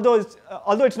difference, although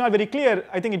it's not very clear,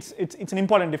 I think it's an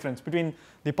important difference between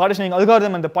the partitioning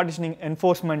algorithm and the partitioning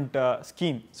enforcement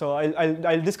scheme. So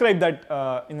I'll describe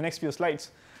that in the next few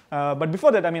slides. But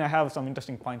before that, I have some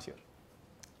interesting points here.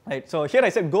 Right. So here I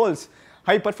said goals: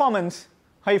 high performance,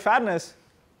 high fairness,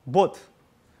 both.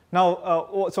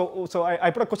 Now, so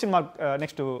I put a question mark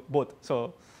next to both.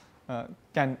 So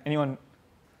can anyone?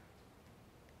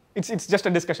 It's just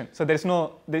a discussion. So it's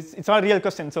not a real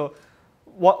question. So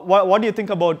what do you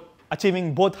think about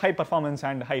achieving both high performance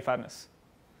and high fairness?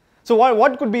 So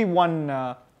what could be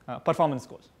one performance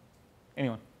goal?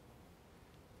 Anyone?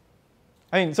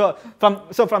 So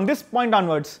from this point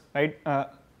onwards, right?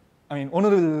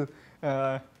 Onur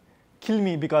will kill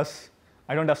me because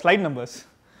I don't have slide numbers,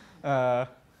 but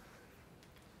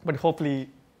hopefully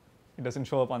it doesn't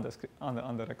show up on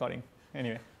the recording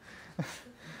anyway.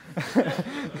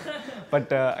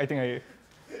 But I think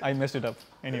I messed it up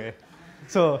anyway.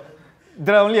 So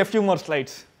there are only a few more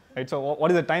slides, right? So what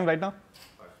is the time right now?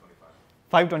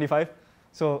 5:25. 5:25.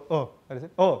 So what is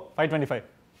it? 5:25.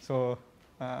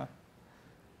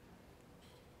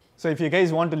 So if you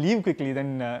guys want to leave quickly,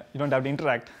 then you don't have to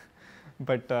interact.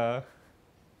 But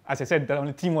as I said, there are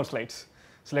only 3 more slides.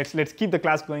 So let's keep the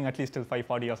class going at least till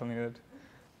 5:40 or something like that,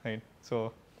 right?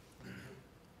 So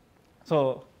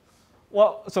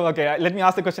okay, let me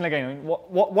ask the question again.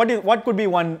 What could be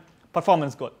one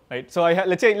performance goal, right? So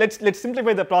let's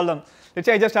simplify the problem. Let's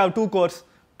say I just have 2 cores,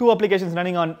 2 applications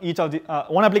running on each of the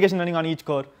one application running on each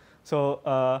core. So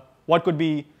what could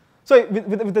be? So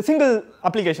with a single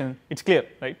application, it's clear,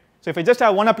 right? So if I just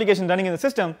have one application running in the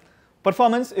system,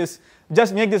 performance is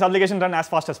just make this application run as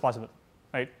fast as possible,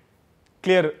 right?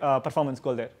 Clear performance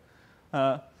goal there.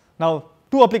 Now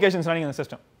 2 applications running in the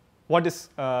system. What is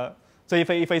so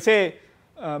if I say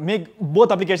make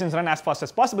both applications run as fast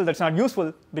as possible, that's not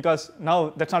useful because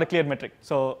now that's not a clear metric.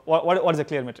 So what is a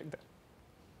clear metric there?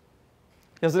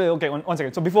 Yes, okay, one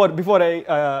second. So before I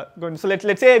go into, so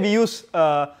let's say we use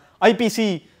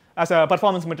IPC as a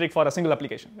performance metric for a single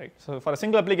application, right? So for a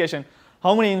single application,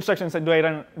 how many instructions do I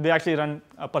run? They actually run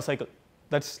per cycle.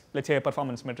 That's, let's say, a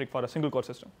performance metric for a single core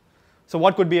system. So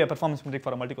what could be a performance metric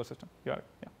for a multi-core system? Yeah.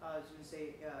 I was going to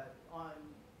say on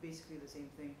basically the same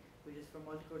thing, which is for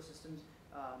multi-core systems,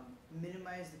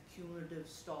 minimize the cumulative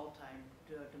stall time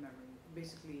to memory.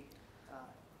 Basically,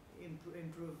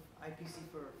 improve IPC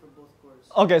for both cores.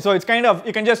 Okay, so it's kind of,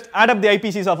 you can just add up the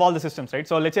IPCs of all the systems, right?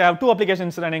 So let's say I have 2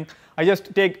 applications running. I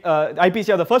just take the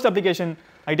IPC of the first application,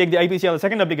 I take the IPC of the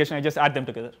second application, I just add them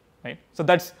together, right? So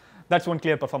that's one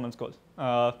clear performance goal.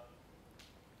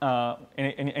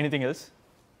 Anything else?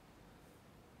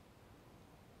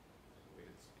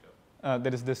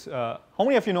 There is this. How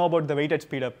many of you know about the weighted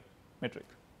speed up metric?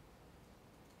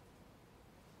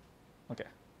 Okay,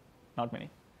 not many.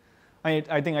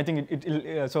 I think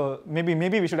so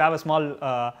maybe we should have a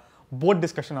small board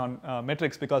discussion on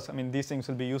metrics, because I mean these things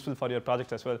will be useful for your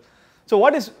project as well. So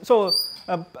what is so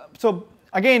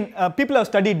again people have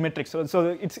studied metrics.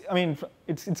 So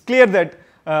it's clear that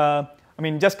I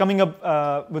mean just coming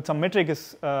up with some metric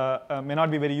is may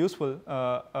not be very useful,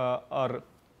 or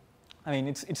I mean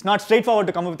it's not straightforward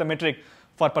to come up with a metric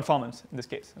for performance in this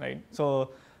case, right? So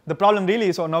the problem really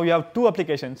is, so now you have 2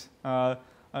 applications.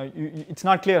 It's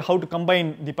not clear how to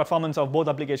combine the performance of both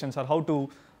applications, or how to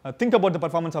think about the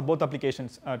performance of both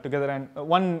applications together. And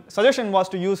one suggestion was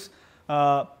to use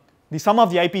the sum of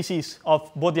the IPCs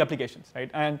of both the applications, right?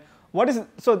 And what is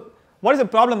the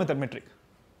problem with that metric?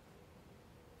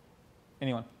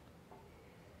 Anyone?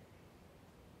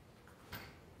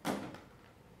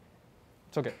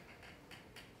 It's okay.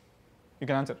 You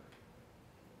can answer.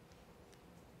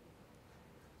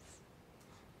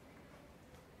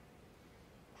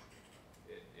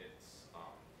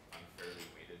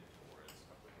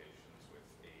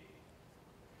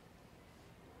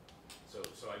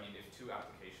 So I mean, if two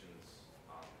applications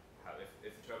if the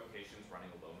 2 applications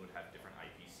running alone would have different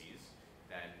IPCs,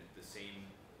 then the same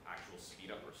actual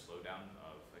speed up or slowdown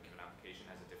of a given application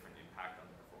has a different impact on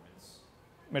the performance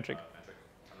metric. On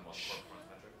the multiple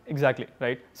performance metric. Exactly,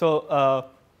 right. So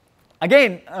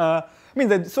again,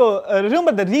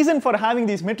 remember the reason for having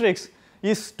these metrics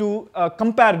is to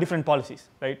compare different policies,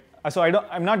 right? So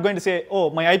I'm not going to say, oh,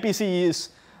 my IPC is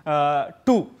 2.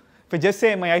 If I just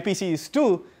say my IPC is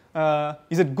 2,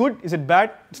 is it good? Is it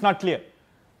bad? It's not clear.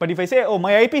 But if I say, oh,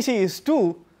 my IPC is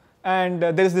 2, and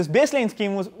there is this baseline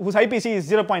scheme whose IPC is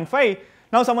 0.5,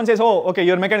 now someone says, oh, okay,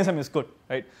 your mechanism is good,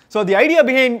 right? So the idea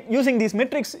behind using these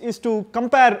metrics is to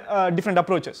compare different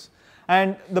approaches.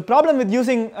 And the problem with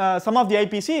using some of the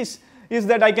IPCs is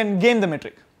that I can game the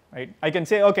metric, right? I can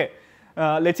say, okay,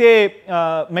 let's say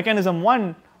mechanism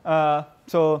 1.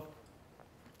 So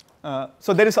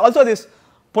there is also this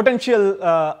potential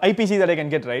IPC that I can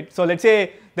get, right? So let's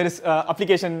say there is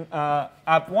application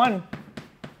app 1,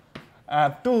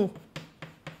 app 2,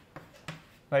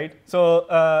 right? So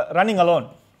running alone.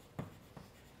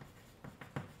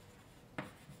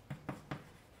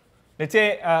 Let's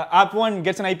say app 1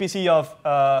 gets an IPC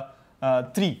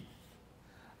of 3.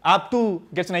 App 2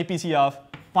 gets an IPC of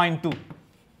 0.2,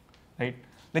 right?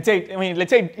 Let's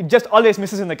say it just always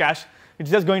misses in the cache. It's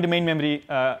just going to main memory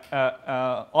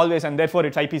always, and therefore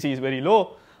its IPC is very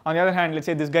low. On the other hand, let's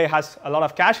say this guy has a lot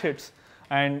of cache hits,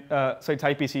 and so its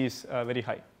IPC is very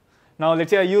high. Now let's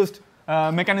say I used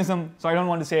mechanism, so I don't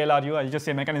want to say LRU, I'll just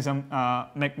say mechanism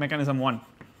mechanism 1,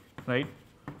 right?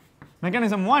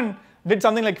 Mechanism 1 did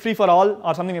something like free for all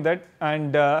or something like that,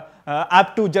 and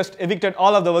app 2 just evicted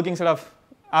all of the working set of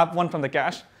app 1 from the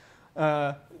cache.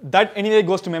 That anyway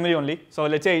goes to memory only. So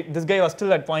let's say this guy was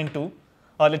still at 0.2,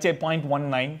 or let's say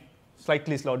 0.19,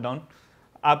 slightly slowed down.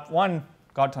 App 1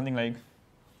 got something like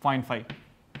 0.5,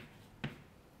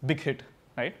 big hit,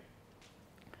 right?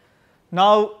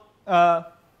 Now,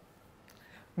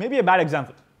 maybe a bad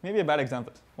example.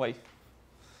 Why?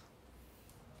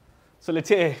 So let's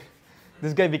say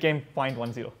this guy became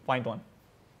 0.1,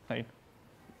 right?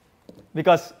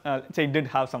 Because let's say it did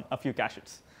have a few cache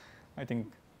hits. I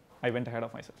think I went ahead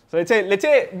of myself. So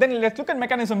let's look at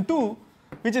mechanism 2,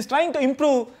 which is trying to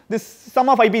improve this sum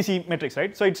of IPC metrics,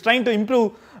 right? So it's trying to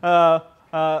improve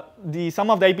the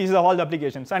sum of the IPCs of all the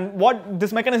applications. And what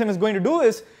this mechanism is going to do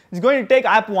is it's going to take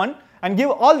app 1 and give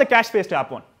all the cache space to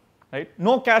app 1, right?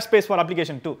 No cache space for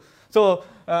application 2. So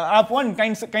app 1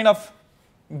 kind of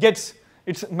gets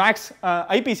its max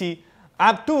IPC.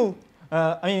 App 2,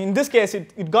 in this case,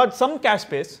 it got some cache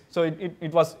space, so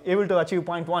it was able to achieve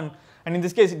 0.1. And in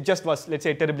this case, it just was, let's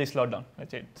say, terribly slowed down.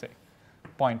 Let's say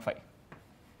 0.5.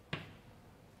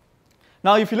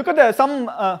 Now, if you look at the sum,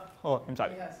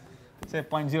 say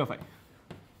 0.05,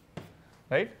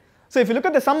 right? So if you look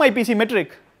at the sum IPC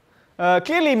metric,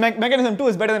 clearly mechanism 2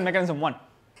 is better than mechanism 1.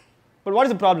 But what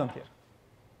is the problem here?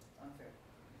 Unfair.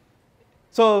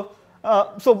 So,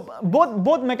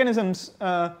 both mechanisms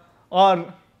are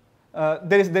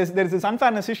there is this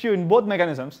unfairness issue in both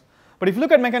mechanisms. But if you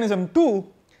look at mechanism 2,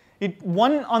 it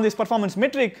won on this performance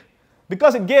metric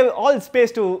because it gave all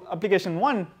space to application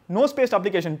 1, no space to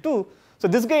application 2. So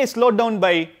this guy is slowed down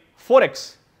by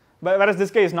 4x, whereas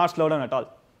this guy is not slowed down at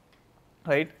all,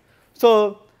 right?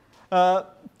 So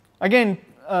again,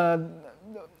 I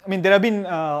mean there have been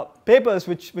papers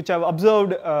which have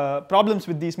observed problems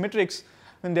with these metrics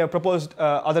when they have proposed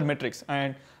other metrics.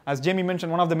 And as Jamie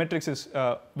mentioned, one of the metrics is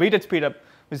weighted speedup,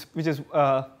 which is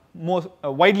most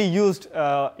widely used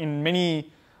in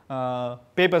many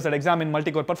papers that examine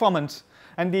multicore performance.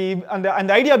 And the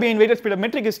idea behind weighted speedup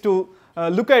metric is to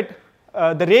look at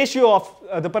the ratio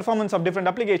of the performance of different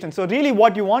applications. So really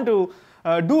what you want to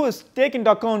do is take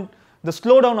into account the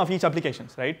slowdown of each application,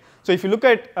 right? So if you look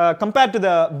at compared to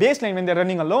the baseline when they're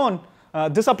running alone,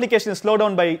 this application is slowed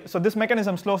down by, so this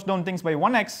mechanism slows down things by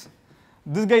 1x,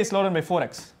 this guy is slowed down by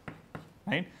 4x,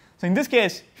 right? So in this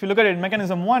case, if you look at it,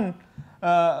 mechanism 1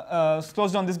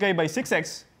 slows down this guy by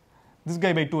 6x, this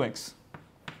guy by 2x,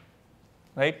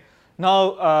 right?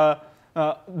 Now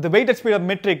the weighted speedup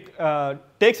metric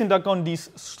takes into account these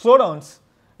slowdowns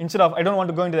instead of, I don't want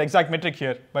to go into the exact metric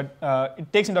here, but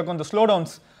it takes into account the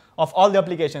slowdowns of all the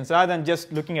applications rather than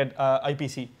just looking at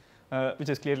IPC, which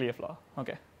is clearly a flaw.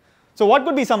 Okay. So what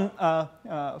could be some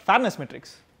fairness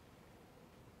metrics?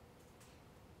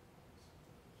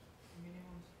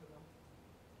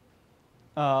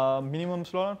 Minimum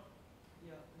slowdown?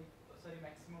 Yeah, like, sorry,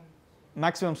 maximum.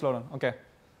 Maximum slowdown, okay.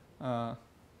 Yeah.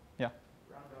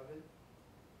 Round robin.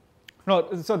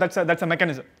 No, so that's a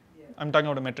mechanism. Yeah. I'm talking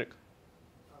about a metric.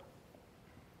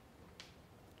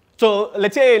 So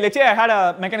let's say I had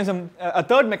a mechanism, a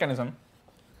third mechanism,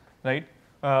 right,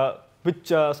 which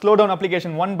slow down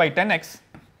application 1 by 10x,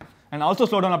 and also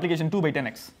slow down application 2 by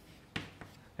 10x.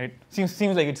 Right? Seems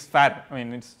like it's fair. I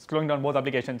mean, it's slowing down both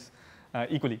applications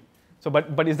equally. So,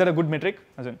 but is that a good metric?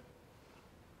 As in,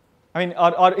 I mean,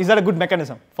 or is that a good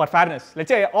mechanism for fairness? Let's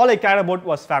say all I care about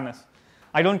was fairness.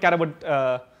 I don't care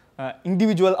about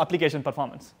individual application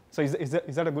performance. So is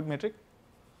that a good metric?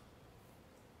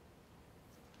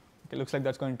 Okay, looks like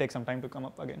that's going to take some time to come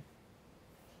up again.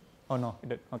 Oh no, it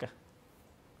did. Okay.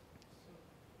 So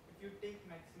if you take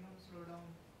maximum slowdown,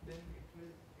 then it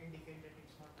will indicate that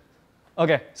it's not.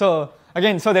 Okay, so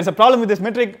again, so there's a problem with this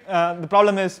metric. The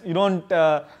problem is you don't,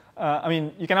 I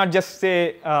mean, you cannot just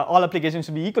say all applications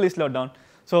should be equally slowed down.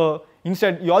 So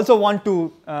instead, you also want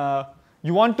to,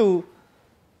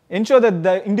 ensure that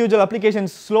the individual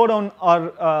applications slowdown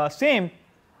are same,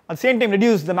 at the same time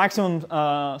reduce the maximum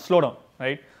slowdown,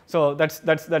 right? So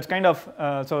that's kind of,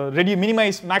 so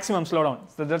minimize maximum slowdown.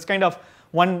 So that's kind of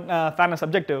one fairness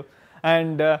objective.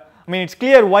 And I mean, it's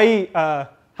clear why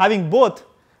having both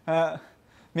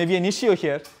may be an issue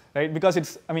here, right? Because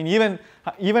it's, I mean,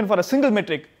 even for a single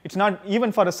metric, it's not,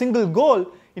 even for a single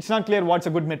goal, it's not clear what's a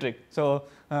good metric. So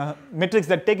metrics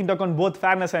that take into account both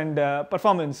fairness and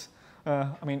performance,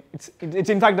 I mean, it's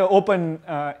in fact an open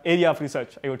area of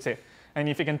research, I would say. And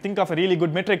if you can think of a really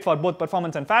good metric for both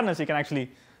performance and fairness, you can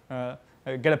actually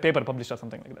get a paper published or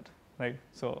something like that, right?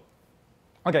 So,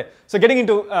 okay, so getting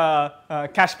into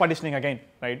cache partitioning again,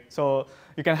 right? So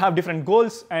you can have different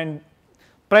goals, and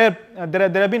prior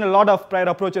there have been a lot of prior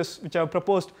approaches which have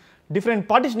proposed different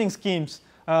partitioning schemes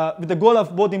with the goal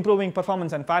of both improving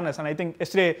performance and fairness. And I think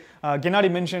yesterday Gennady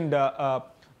mentioned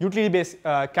utility-based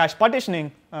cache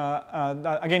partitioning.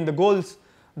 Again, the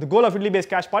goal of utility-based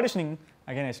cache partitioning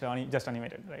again is just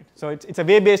animated, right? So it's a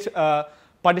way-based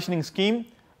partitioning scheme,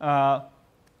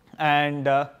 and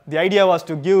the idea was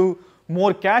to give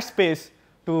more cache space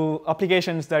to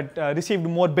applications that received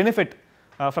more benefit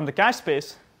from the cache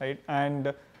space, right?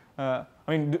 And I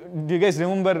mean, do you guys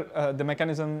remember the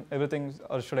mechanism, everything,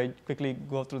 or should I quickly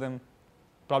go through them?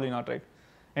 Probably not, right?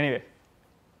 Anyway,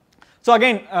 so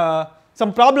again,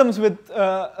 some problems with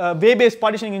way-based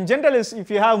partitioning in general is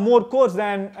if you have more cores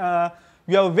than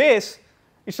you have ways,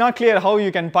 it's not clear how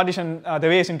you can partition the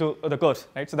ways into the cores,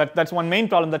 right? So that's one main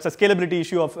problem. That's a scalability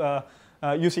issue of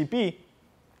UCP.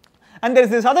 And there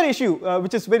is this other issue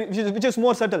which is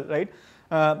more subtle, right?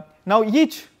 Now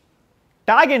each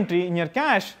tag entry in your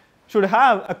cache should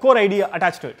have a core ID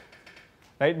attached to it,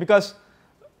 right? Because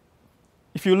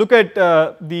if you look at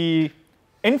the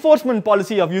enforcement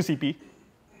policy of UCP,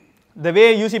 the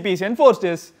way UCP is enforced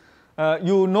is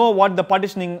you know what the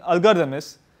partitioning algorithm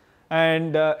is,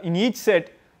 and in each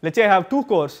set, let's say I have 2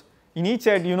 cores, in each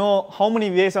set you know how many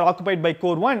ways are occupied by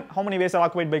core 1, how many ways are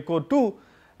occupied by core 2,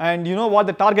 and you know what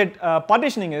the target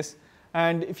partitioning is,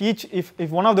 and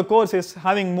if one of the cores is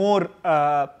having more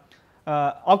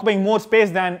occupying more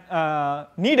space than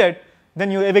needed,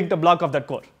 then you evict a block of that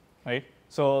core, right?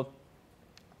 So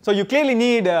you clearly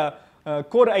need a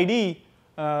core ID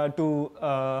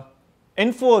to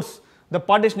enforce the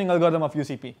partitioning algorithm of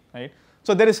UCP, right?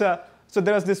 So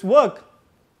there was this work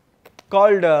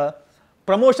called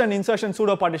promotion insertion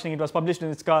pseudo partitioning. It was published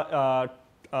in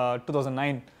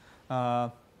 2009,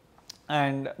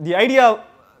 and the idea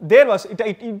there was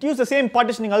it used the same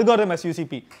partitioning algorithm as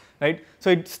UCP, right? So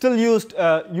it still used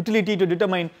utility to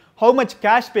determine how much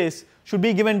cache space should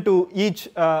be given to each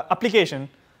application.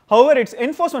 However, its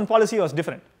enforcement policy was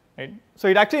different, right? So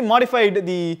it actually modified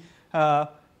the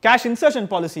cache insertion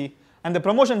policy and the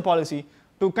promotion policy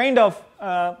to kind of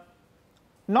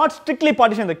not strictly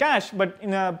partition the cache, but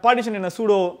in a partition in a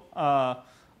pseudo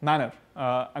manner,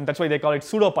 and that's why they call it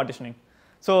pseudo partitioning.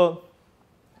 So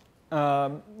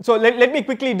let me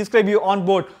quickly describe you on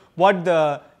board what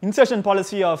the insertion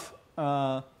policy of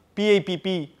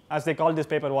PAPP, as they call this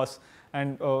paper, was,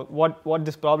 and what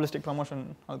this probabilistic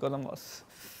promotion algorithm was.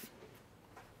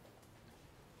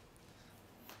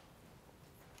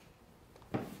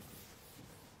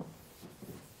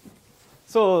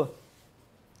 So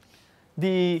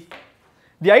the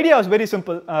idea was very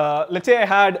simple. Let's say I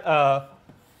had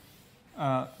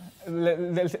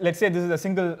let's say this is a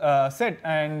single set,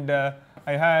 and I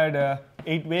had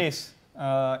 8 ways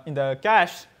in the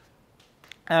cache,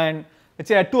 and let's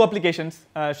say I had 2 applications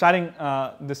sharing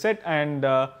the set, and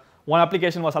one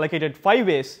application was allocated 5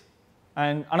 ways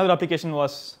and another application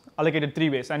was allocated 3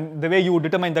 ways, and the way you would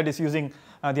determine that is using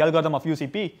the algorithm of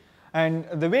UCP. And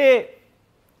the way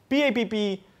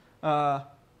PAPP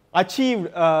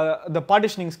achieved the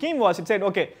partitioning scheme was, it said,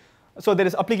 okay, so there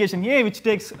is application A which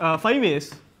takes 5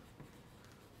 ways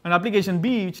and application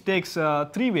B which takes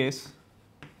 3 ways,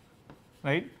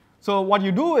 right? So what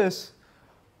you do is,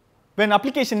 when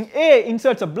application A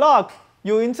inserts a block,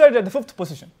 you insert at the 5th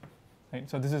position, right?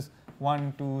 So this is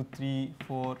 1, 2, 3,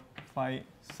 4, 5,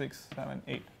 6, 7,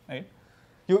 8, right?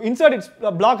 You insert its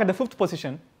block at the 5th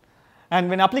position, and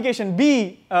when application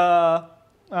B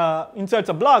inserts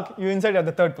a block, you insert at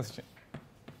the 3rd position.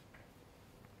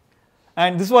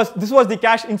 And this was the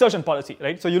cache insertion policy,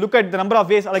 right? So you look at the number of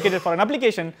ways allocated for an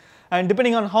application, and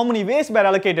depending on how many ways were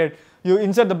allocated, you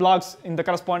insert the blocks in the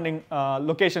corresponding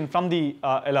location from the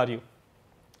LRU,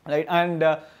 right? And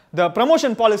the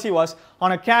promotion policy was,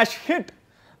 on a cache hit,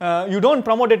 you don't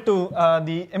promote it to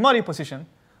the MRE position,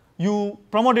 you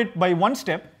promote it by 1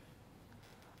 step,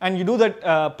 and you do that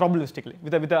probabilistically.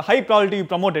 With a high probability you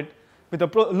promote it, with a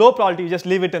low probability you just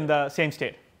leave it in the same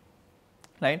state,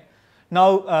 right?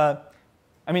 Now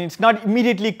I mean, it's not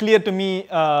immediately clear to me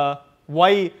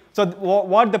why. So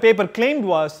what the paper claimed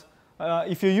was,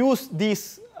 if you use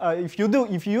these, if you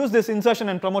use this insertion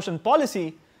and promotion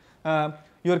policy,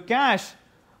 your cache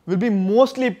will be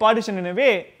mostly partitioned in a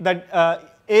way that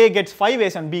A gets 5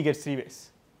 ways and B gets 3 ways.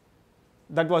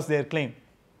 That was their claim,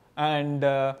 and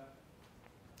there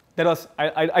was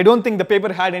I don't think the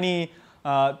paper had any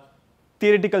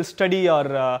theoretical study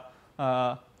or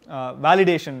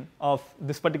validation of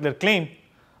this particular claim.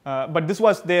 But this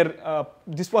was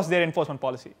their enforcement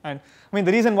policy. And I mean,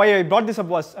 the reason why I brought this up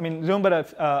was, I mean, remember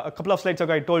a couple of slides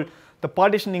ago I told the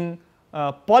partitioning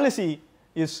policy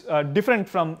is different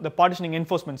from the partitioning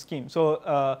enforcement scheme.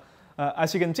 So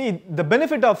as you can see, the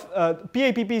benefit of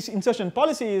PAPP's insertion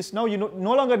policy is now you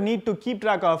no longer need to keep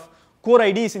track of core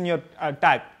IDs in your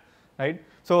tag, right?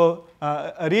 So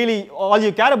really all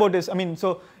you care about is, I mean,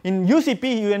 so in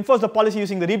UCP you enforce the policy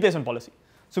using the replacement policy.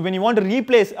 So when you want to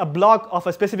replace a block of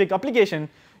a specific application,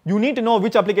 you need to know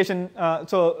which application,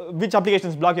 which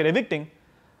application's block you're evicting.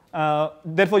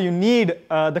 Therefore, you need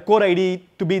the core ID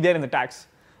to be there in the tags.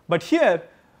 But here,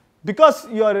 because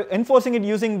you are enforcing it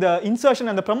using the insertion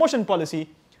and the promotion policy,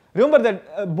 remember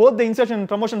that both the insertion and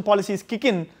promotion policies kick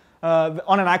in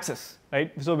on an access,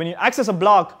 right? So when you access a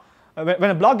block, when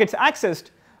a block gets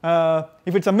accessed,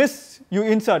 if it's a miss, you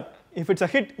insert. If it's a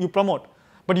hit, you promote.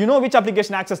 But you know which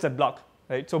application accessed that block.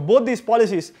 Right? So both these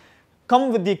policies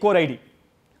come with the core ID.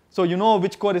 So you know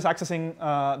which core is accessing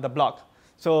the block.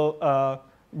 So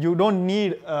you don't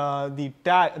need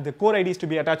the core IDs to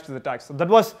be attached to the tags. So that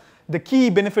was the key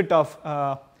benefit of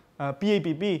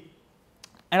PAPP.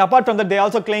 And apart from that, they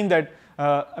also claim that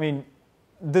I mean,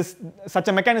 such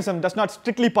a mechanism does not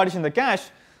strictly partition the cache.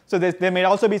 So there may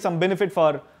also be some benefit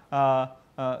for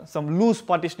some loose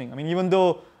partitioning. I mean, even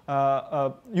though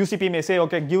UCP may say,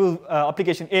 okay, give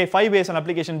application A 5 ways and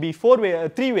application B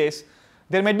 3 ways,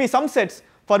 there might be some sets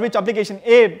for which application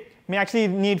A may actually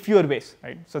need fewer ways,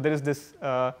 right? So there is this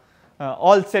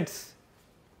all sets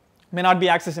may not be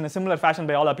accessed in a similar fashion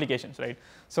by all applications, right?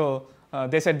 So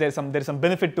they said there's some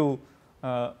benefit to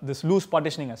this loose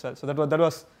partitioning as well. So that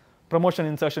was promotion,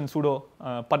 insertion, pseudo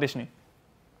partitioning.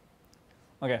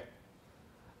 Okay,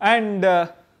 and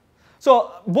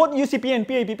so both UCP and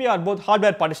PIPP are both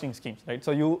hardware partitioning schemes, right?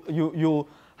 So you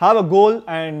have a goal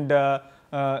and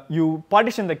you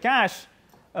partition the cache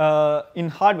in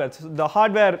hardware. So the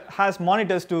hardware has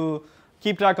monitors to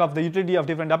keep track of the utility of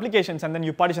different applications, and then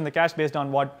you partition the cache based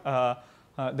on what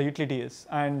the utility is.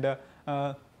 And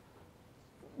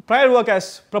prior work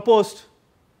has proposed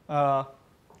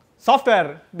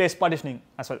software-based partitioning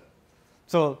as well.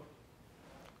 So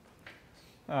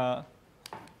how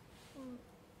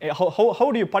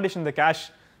do you partition the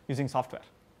cache using software?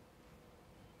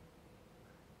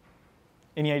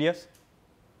 Any ideas?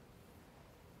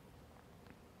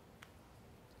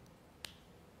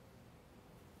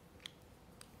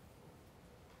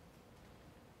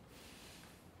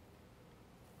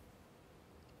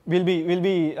 We'll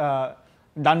be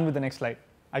done with the next slide.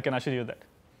 I can assure you that.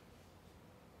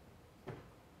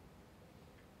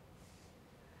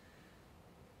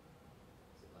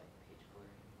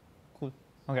 Cool.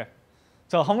 Okay.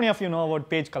 So how many of you know about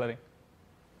page coloring?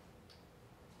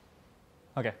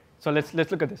 Okay. So let's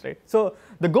look at this, right? So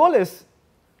the goal is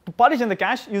to partition the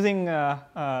cache using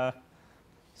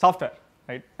software,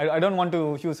 right? I don't want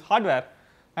to use hardware.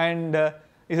 And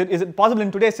is it possible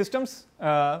in today's systems?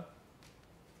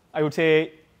 I would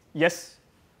say yes,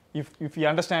 if you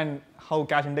understand how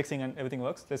cache indexing and everything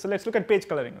works. So let's look at page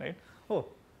coloring, right? Oh,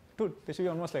 dude, there should be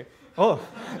one more slide. Oh,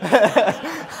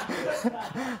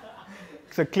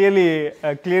 so clearly,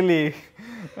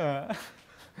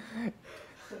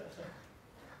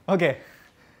 okay.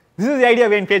 This is the idea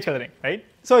behind page coloring, right?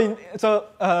 So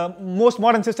most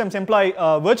modern systems employ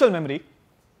virtual memory.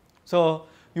 So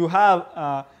you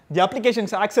have the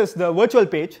applications access the virtual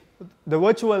page, the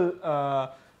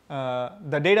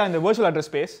data in the virtual address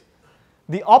space.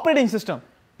 The operating system,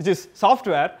 which is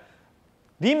software,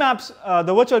 remaps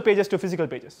the virtual pages to physical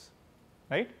pages,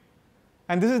 right?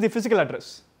 And this is the physical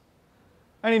address.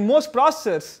 And in most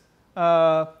processors,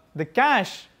 the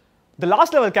cache, the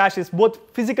last level cache is both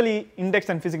physically indexed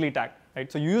and physically tagged, right?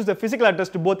 So you use the physical address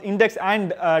to both index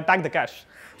and tag the cache.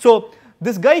 So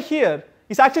this guy here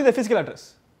is actually the physical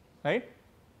address, right?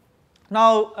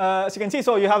 Now, as you can see,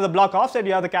 so you have the block offset,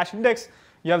 you have the cache index,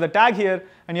 you have the tag here,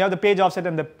 and you have the page offset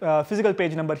and the physical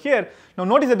page number here. Now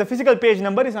notice that the physical page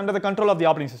number is under the control of the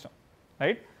operating system,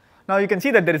 right? Now you can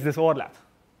see that there is this overlap,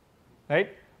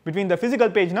 right, between the physical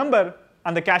page number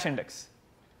and the cache index.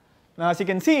 Now as you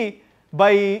can see,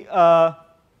 by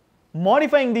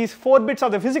modifying these 4 bits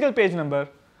of the physical page number,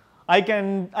 I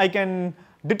can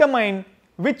determine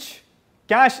which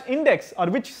cache index or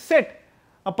which set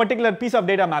a particular piece of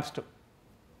data maps to.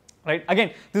 Right.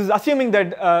 Again, this is assuming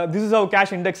that this is how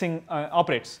cache indexing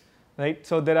operates, right?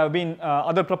 So there have been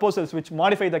other proposals which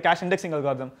modify the cache indexing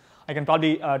algorithm. I can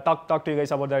probably talk to you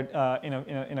guys about that in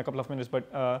a couple of minutes.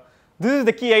 But this is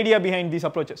the key idea behind these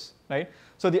approaches, right?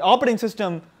 So the operating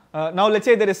system. Now let's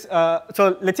say there is.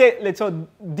 So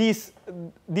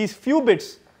these few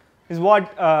bits is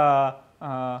what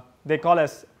they call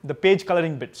as the page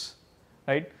coloring bits,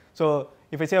 right? So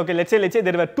if I say, okay, let's say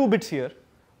there were 2 bits here,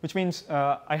 which means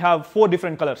I have 4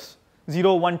 different colors,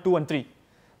 0, 1, 2, and 3.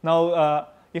 Now,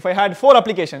 if I had 4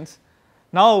 applications,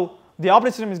 now the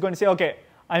operating system is going to say, okay,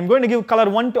 I'm going to give color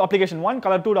 1 to application 1,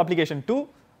 color 2 to application 2,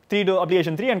 3 to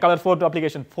application 3, and color 4 to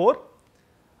application 4.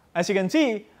 As you can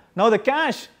see, now the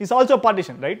cache is also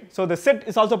partitioned, right? So the set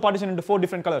is also partitioned into 4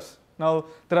 different colors. Now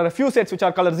there are a few sets which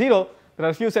are color 0, there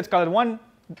are a few sets color 1,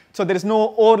 so there is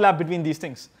no overlap between these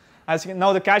things. As you can,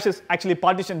 now the cache is actually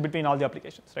partitioned between all the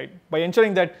applications, right? By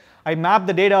ensuring that I map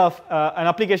the data of an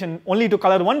application only to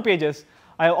color 1 pages,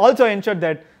 I also ensured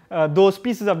that those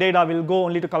pieces of data will go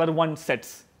only to color 1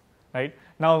 sets, right?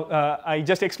 Now I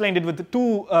just explained it with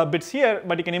 2 bits here,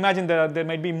 but you can imagine there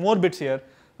might be more bits here,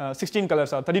 16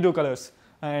 colors or 32 colors,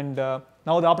 and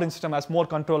now the operating system has more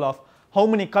control of how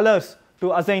many colors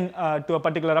to assign to a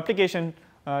particular application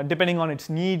depending on its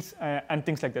needs and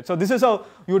things like that. So this is how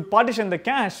you would partition the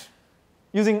cache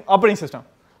using operating system,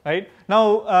 right?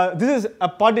 Now this is a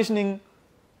partitioning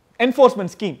enforcement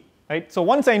scheme, right? So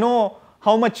once I know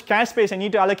how much cache space I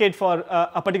need to allocate for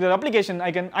a particular application,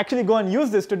 I can actually go and use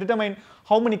this to determine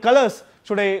how many colors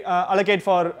should I allocate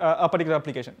for a particular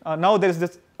application. Now there is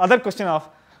this other question of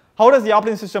how does the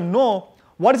operating system know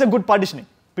what is a good partitioning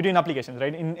between applications,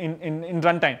 right, in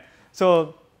runtime.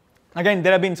 So again,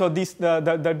 there have been, so these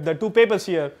the 2 papers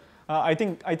here, I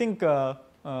think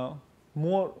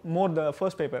more the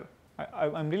first paper.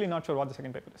 I'm really not sure what the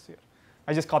second paper is here.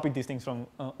 I just copied these things from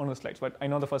one of the slides, but I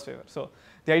know the first favor. So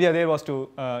the idea there was to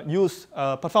use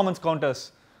performance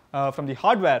counters from the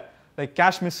hardware, like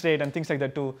cache miss rate and things like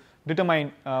that, to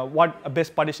determine what a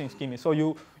best partitioning scheme is. So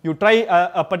you try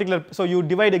a particular, so you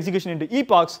divide execution into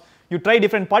epochs, you try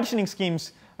different partitioning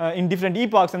schemes in different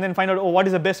epochs, and then find out, oh, what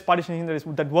is the best partitioning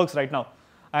that works right now.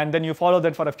 And then you follow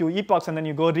that for a few epochs, and then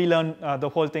you go relearn the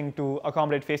whole thing to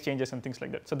accommodate phase changes and things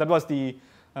like that. So that was the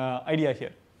idea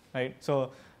here, right?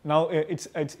 So now it's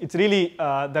really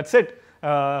that's it.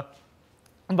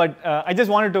 But I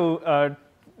just wanted to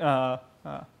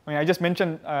I just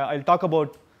mentioned I'll talk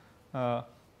about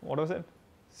what was it?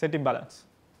 Set imbalance,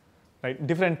 right?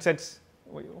 Different sets.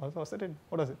 What was it?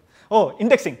 What was it? Oh,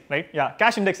 indexing, right? Yeah,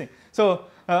 cache indexing. So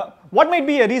what might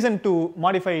be a reason to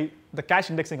modify the cache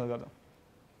indexing algorithm,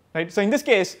 right? So in this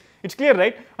case, it's clear,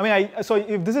 right? I mean, so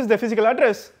if this is the physical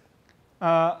address,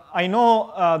 I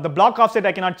know the block offset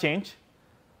I cannot change,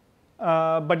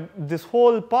 but this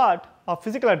whole part of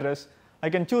physical address, I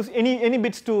can choose any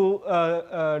bits to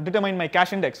determine my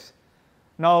cache index.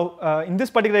 Now, in this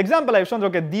particular example, I've shown,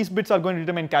 okay, these bits are going to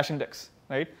determine cache index,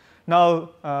 right? Now,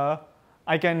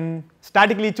 I can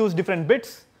statically choose different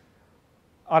bits,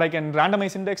 or I can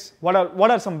randomize index. What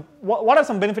are some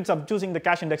benefits of choosing the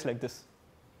cache index like this?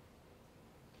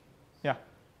 Yeah.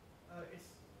 It's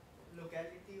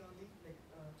locality only. Like,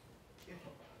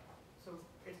 so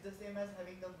it's the same as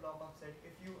having the block offset.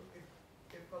 If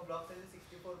a block size is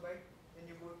 64 byte, then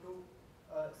you go to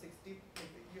 60.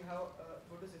 If you have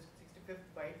go to 65th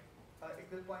byte, it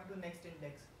will point to next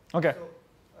index. Okay. So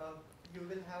you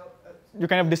will have. You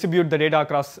kind of distribute the data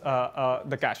across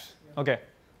the cache. Yeah. Okay.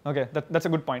 Okay. That's a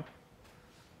good point.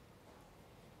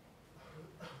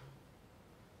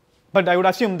 But I would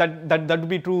assume that would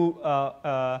be true.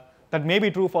 That may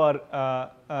be true for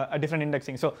a different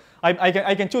indexing. So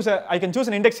I can choose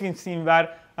an indexing scheme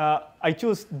where I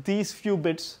choose these few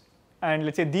bits and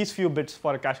let's say these few bits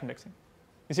for a cache indexing.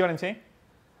 You see what I'm saying?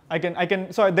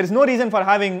 So there is no reason for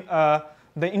having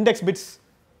the index bits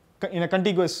in a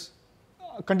contiguous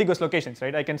locations,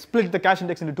 right? I can split the cache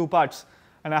index into two parts,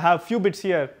 and I have few bits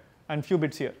here and few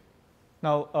bits here.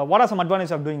 Now, what are some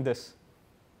advantages of doing this?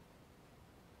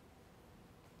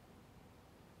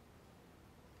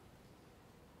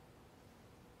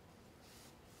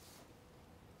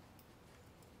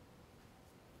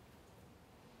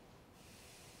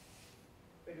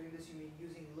 By doing this, you mean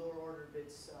using lower order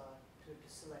bits to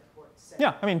select what set?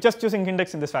 Yeah, I mean just using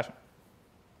index in this fashion.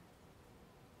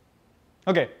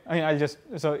 Okay, I mean I'll just,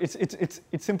 so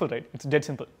it's simple, right? It's dead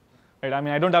simple, right? I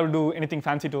mean I don't have to do anything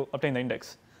fancy to obtain the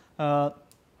index. I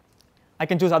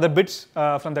can choose other bits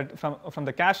from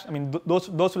the cache. I mean those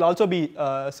will also be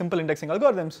simple indexing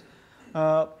algorithms.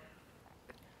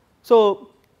 So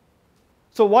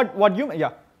what you, yeah.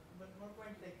 One more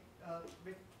point, like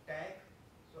with tag,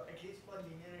 so at least for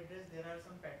linear address there are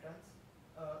some patterns.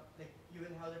 Like you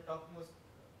will have the topmost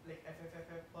like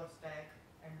FFFF for stack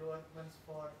and lower ones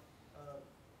for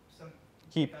some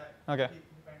Heap. Okay. Heap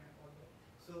dependent on that.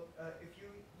 So if you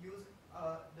use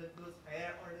those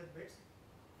higher order bits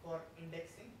for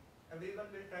indexing, everyone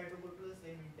will try to go to the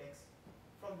same index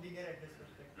from linear address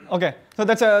perspective. Okay, so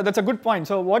that's a good point.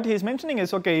 So what he's mentioning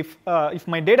is, okay, if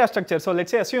my data structure, so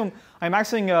let's say assume I'm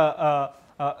accessing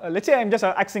let's say I'm just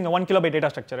accessing a 1 kilobyte data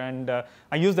structure, and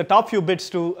I use the top few bits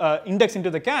to index into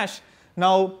the cache.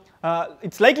 Now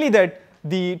it's likely that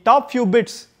the top few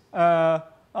bits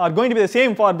are going to be the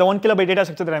same for the 1 kilobyte data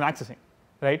structure that I'm accessing,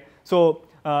 right? So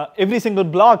every single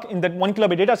block in that 1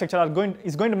 kilobyte data structure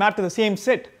is going to map to the same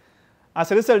set.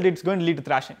 As a result, it's going to lead to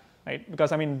thrashing, right?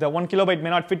 Because I mean the 1 kilobyte may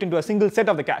not fit into a single set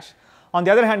of the cache. On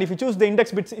the other hand, if you choose the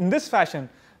index bits in this fashion,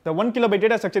 the 1 kilobyte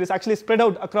data structure is actually spread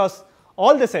out across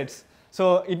all the sets,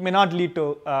 so it may not lead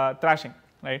to thrashing,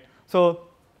 right? So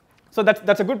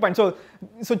that's a good point. So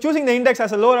choosing the index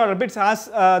as a lower order bits has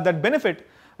that benefit.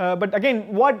 But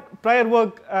again, what prior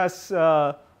work has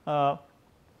found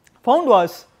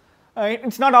was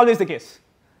it's not always the case,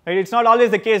 right? It's not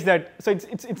always the case that, so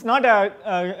it's not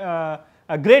a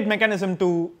great mechanism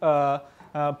to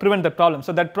prevent that problem.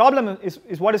 So that problem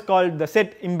is what is called the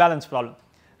set imbalance problem,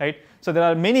 right? So there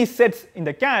are many sets in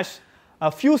the cache.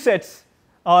 A few sets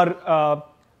are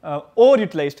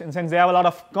overutilized in the sense they have a lot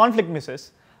of conflict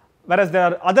misses, whereas there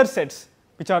are other sets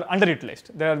which are underutilized.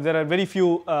 There are very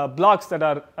few blocks that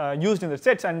are used in the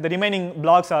sets, and the remaining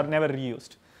blocks are never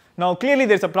reused. Now clearly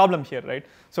there's a problem here, right?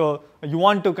 So you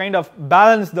want to kind of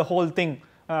balance the whole thing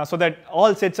so that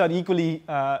all sets are equally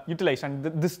utilized, and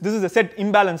this is a set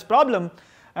imbalance problem.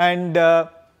 And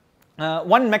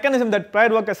one mechanism that prior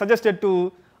work has suggested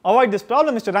to avoid this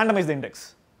problem is to randomize the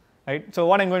index, right? So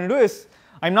what I'm going to do is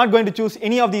I'm not going to choose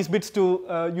any of these bits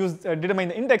to determine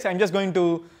the index. I'm just going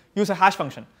to use a hash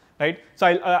function, right? So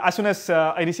as soon as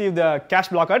I receive the cache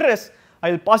block address,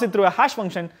 I'll pass it through a hash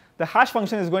function. The hash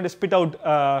function is going to spit out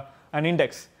an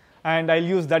index, and I'll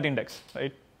use that index,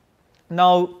 right?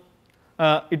 Now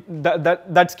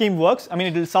that scheme works. I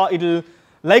mean, it'll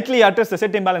likely address the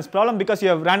set imbalance problem because you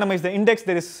have randomized the index.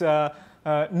 There is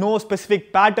no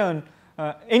specific pattern.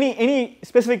 Any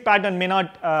specific pattern may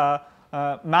not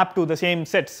map to the same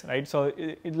sets, right? So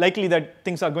it's likely that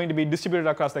things are going to be distributed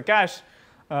across the cache.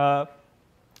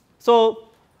 So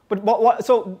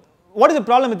what is the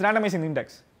problem with randomizing the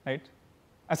index, right?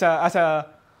 So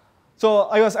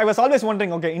I was always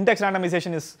wondering, okay, index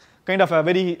randomization is kind of a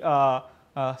very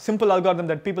simple algorithm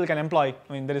that people can employ.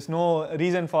 I mean, there is no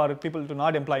reason for people to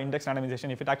not employ index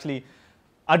randomization if it actually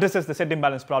addresses the set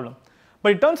imbalance problem.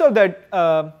 But it turns out that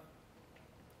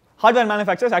hardware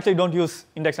manufacturers actually don't use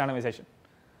index randomization,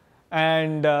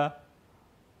 and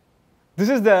this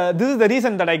is the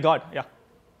reason that I got. Yeah.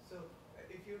 So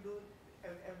if you do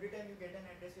every time you get an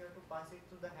address, you have to pass it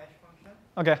through the hash function.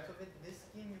 Okay. So with this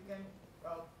scheme, you can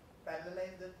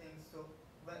parallelize the things. So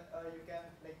you can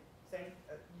like send.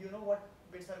 You know what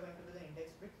bits are going to be the index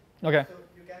bits. Okay. So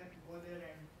you can go there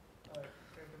and try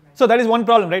to manage. So that is one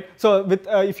problem, right? So with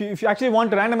if you actually want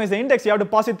to randomize the index, you have to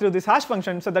pass it through this hash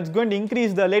function. So that's going to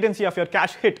increase the latency of your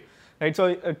cache hit, right?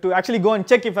 So to actually go and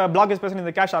check if a block is present in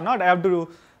the cache or not, I have to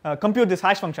compute this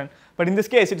hash function. But in this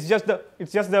case, it's just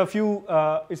the few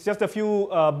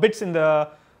bits in the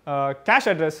cache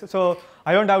address. So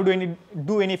I don't have to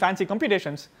do any fancy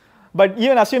computations. But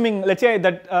even assuming, let's say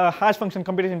that hash function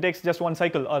computation takes just 1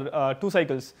 cycle or 2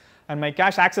 cycles, and my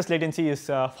cache access latency is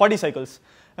 40 cycles,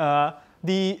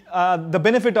 the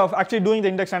benefit of actually doing the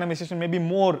index randomization may be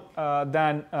more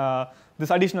than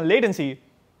this additional latency.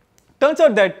 Turns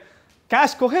out that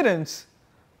cache coherence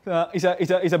is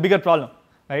a bigger problem,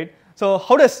 right? So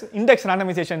how does index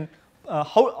randomization,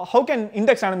 how can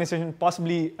index randomization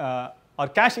possibly or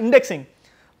cache indexing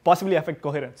possibly affect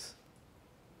coherence?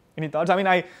 Any thoughts? I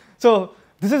mean, so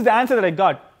this is the answer that I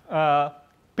got.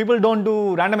 People don't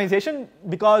do randomization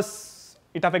because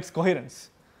it affects coherence.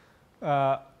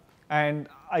 And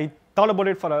I thought about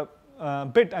it for a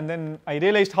bit, and then I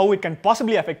realized how it can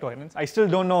possibly affect coherence. I still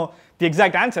don't know the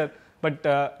exact answer, but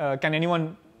can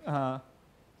anyone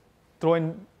throw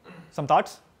in some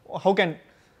thoughts?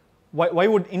 Why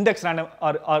would index random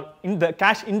or in the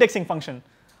cache indexing function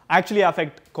actually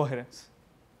affect coherence?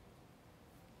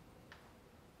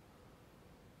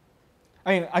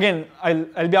 I mean, again,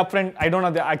 I'll be upfront. I don't know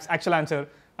the actual answer.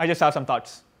 I just have some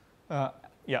thoughts.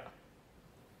 Yeah.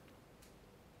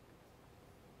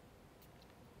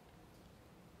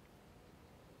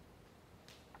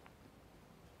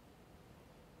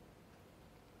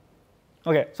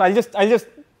 Okay, so I'll just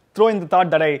throw in the thought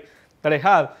that I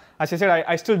have. As I said,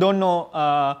 I still don't know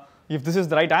if this is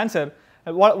the right answer.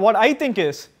 What I think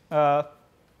is, for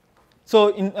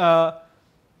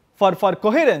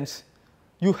coherence,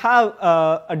 you have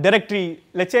a directory.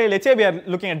 Let's say we are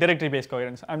looking at directory-based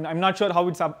coherence. I'm not sure how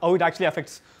it actually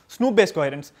affects Snoop-based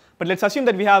coherence, but let's assume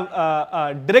that we have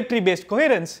a directory-based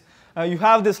coherence. You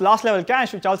have this last level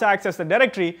cache which also acts as the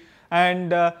directory,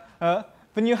 and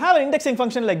when you have an indexing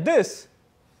function like this,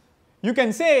 you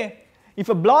can say if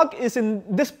a block is in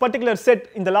this particular set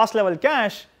in the last level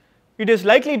cache, it is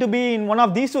likely to be in one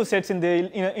of these two sets in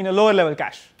a lower level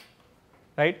cache,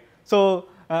 right? So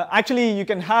actually you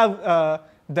can have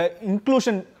the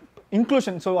inclusion.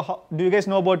 So do you guys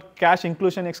know about cache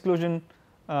inclusion, exclusion,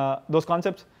 those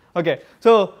concepts? Okay,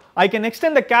 so I can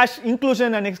extend the cache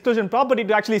inclusion and exclusion property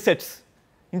to actually sets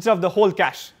instead of the whole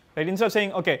cache, right? Instead of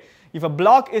saying, okay, if a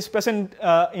block is present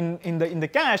in the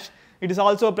cache, it is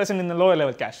also present in the lower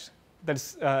level cache.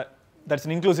 That's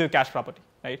an inclusive cache property,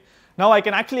 right? Now I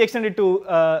can actually extend it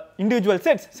to individual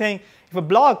sets, saying if a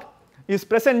block is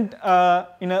present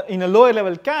in a lower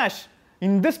level cache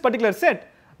in this particular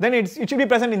set, then it should be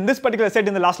present in this particular set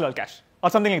in the last level cache,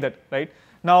 or something like that, right?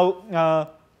 Now,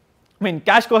 I mean,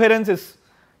 cache coherence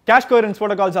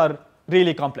protocols are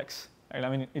really complex, right?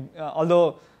 I mean,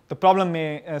 although the problem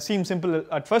may seem simple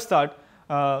at first thought,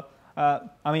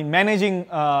 I mean, managing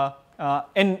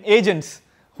n agents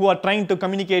who are trying to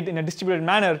communicate in a distributed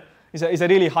manner is a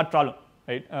really hard problem,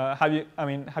 right? Have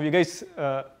you guys?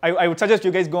 I would suggest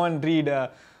you guys go and read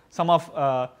some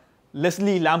of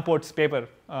Leslie Lamport's paper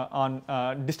on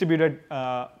distributed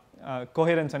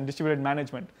coherence and distributed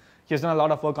management. He has done a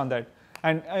lot of work on that,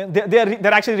 and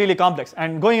they're actually really complex.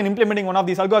 And going and implementing one of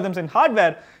these algorithms in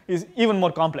hardware is even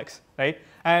more complex, right?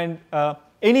 And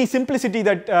any simplicity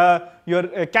that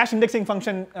your cache indexing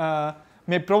function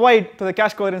may provide to the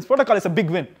cache coherence protocol is a big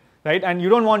win. right? And you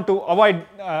don't want to avoid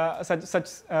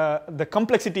the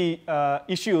complexity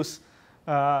issues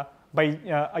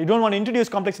you don't want to introduce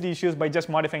complexity issues by just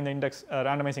modifying the index,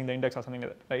 randomizing the index or something like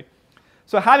that, right?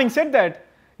 So having said that,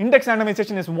 index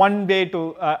randomization is one way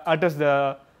to address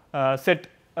the set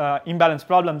imbalance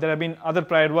problem. There have been other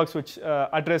prior works which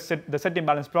address the set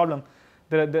imbalance problem.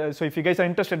 So if you guys are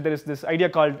interested, there is this idea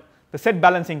called the set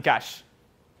balancing cache.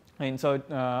 And so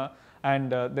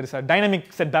there is a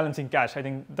dynamic set balancing cache. I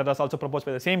think that was also proposed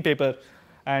by the same paper.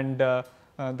 And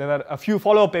there are a few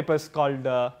follow-up papers called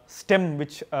STEM,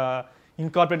 which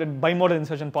incorporated bimodal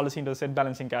insertion policy into the set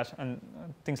balancing cache and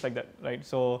things like that, right?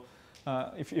 So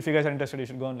if you guys are interested, you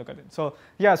should go and look at it. So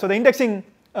yeah, so the indexing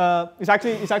is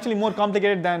actually more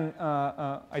complicated than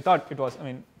I thought it was. I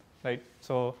mean, right?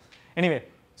 So anyway,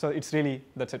 so it's really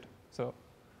that's it. So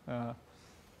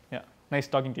yeah, nice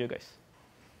talking to you guys.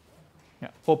 Yeah,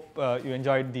 hope you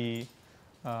enjoyed the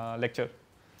lecture.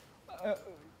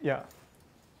 Yeah.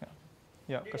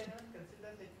 Did Question. anyone consider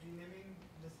like renaming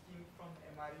the scheme from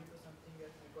MRU to something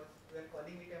else, because we are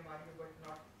calling it MRU but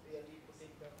not really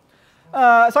putting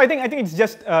the. So I think it's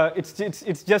just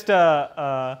it's just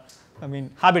a I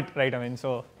mean habit, right? I mean,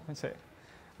 so let's say,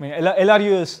 I mean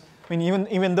LRU is, I mean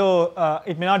even though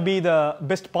it may not be the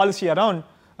best policy around,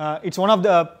 it's one of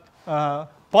the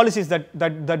policies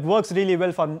that works really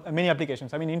well for many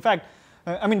applications. I mean, in fact,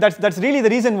 I mean that's really the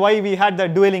reason why we had the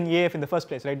dueling AF in the first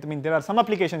place, right? I mean, there are some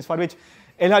applications for which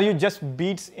LRU just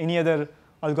beats any other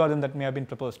algorithm that may have been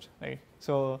proposed, right?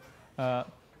 So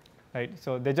right,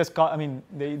 so they just call, I mean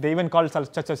they even call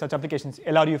such applications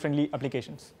LRU friendly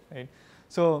applications, right?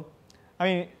 So I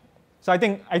mean, so I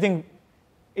think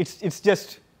it's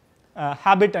just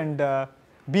habit and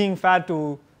being fair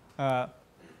to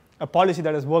a policy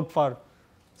that has worked for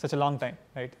such a long time,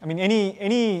 right? I mean,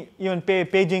 any even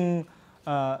paging,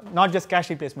 not just cache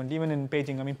replacement, even in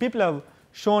paging. I mean, people have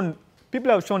shown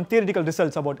theoretical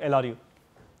results about LRU,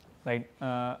 right?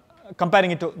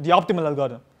 Comparing it to the optimal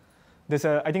algorithm.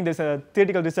 I think there's a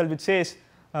theoretical result which says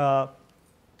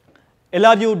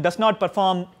LRU does not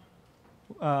perform.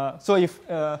 So if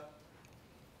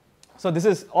so, this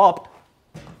is opt,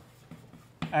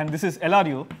 and this is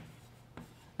LRU,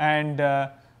 and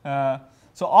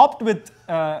so opt with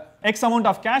X amount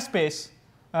of cache space,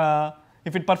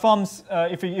 if it performs,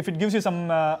 if it gives you some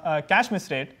cache miss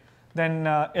rate, then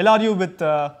LRU with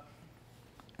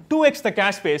 2x the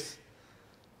cache space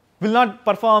will not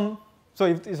perform. So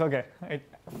if it's okay,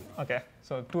 okay.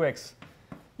 So 2x.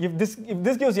 If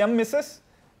this gives m misses,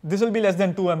 this will be less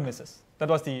than 2m misses. That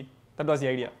was the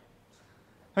idea.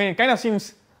 I mean, it kind of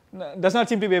does not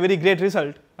seem to be a very great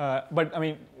result, but I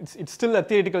mean it's still a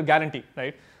theoretical guarantee,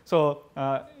 right? So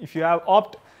if you have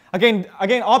opt, again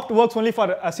opt works only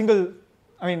for a single,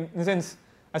 I mean in a sense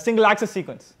a single access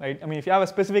sequence, right? I mean if you have a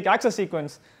specific access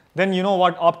sequence, then you know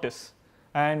what opt is,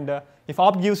 and if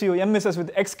opt gives you m misses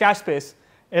with x cache space,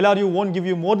 LRU won't give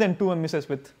you more than 2m misses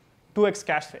with 2x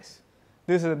cache space.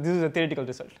 This is a theoretical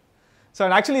result. So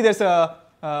and actually there's a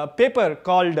paper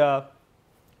called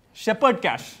Shepherd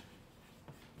cache.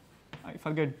 I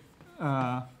forget.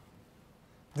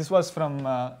 This was from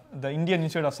the Indian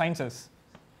Institute of Sciences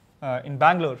in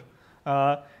Bangalore.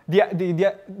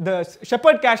 The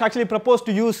Shepherd cache actually proposed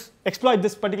to exploit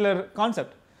this particular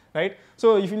concept, right?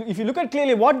 So if you look at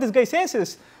clearly what this guy says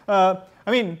is, I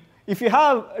mean, if you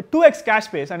have 2x cache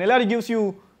space and LRU gives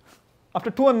you up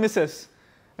to 2m misses,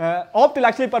 opt will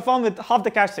actually perform with half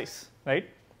the cache size, right?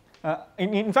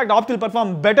 In fact, opt will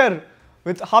perform better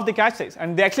with half the cache size,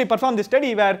 and they actually perform this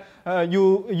study where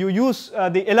you use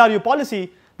the LRU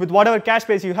policy with whatever cache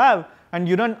space you have, and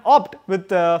you run opt with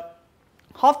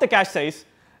half the cache size,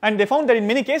 and they found that in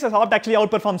many cases opt actually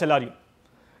outperforms LRU.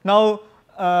 Now,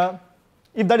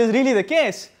 if that is really the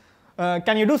case,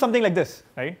 can you do something like this,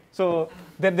 right? So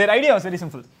their idea was very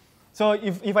simple. So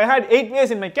if I had 8 ways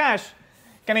in my cache,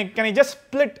 can I just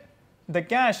split the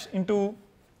cache into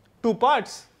 2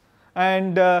 parts,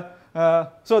 and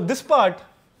so this part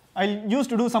I'll use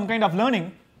to do some kind of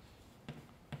learning,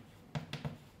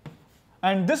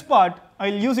 and this part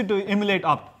I'll use it to emulate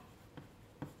opt,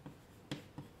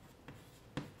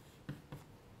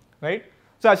 right?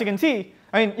 So as you can see,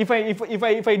 I mean, if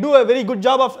I do a very good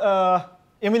job of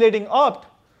emulating opt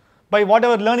by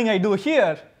whatever learning I do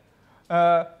here,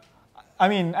 I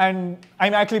mean, and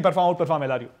I'm actually outperform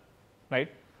LRU, right?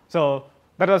 So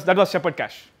that was Shepherd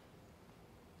cache,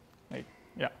 right?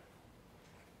 Yeah.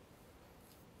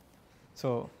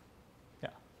 So yeah.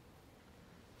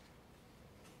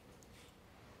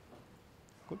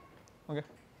 Good. Okay.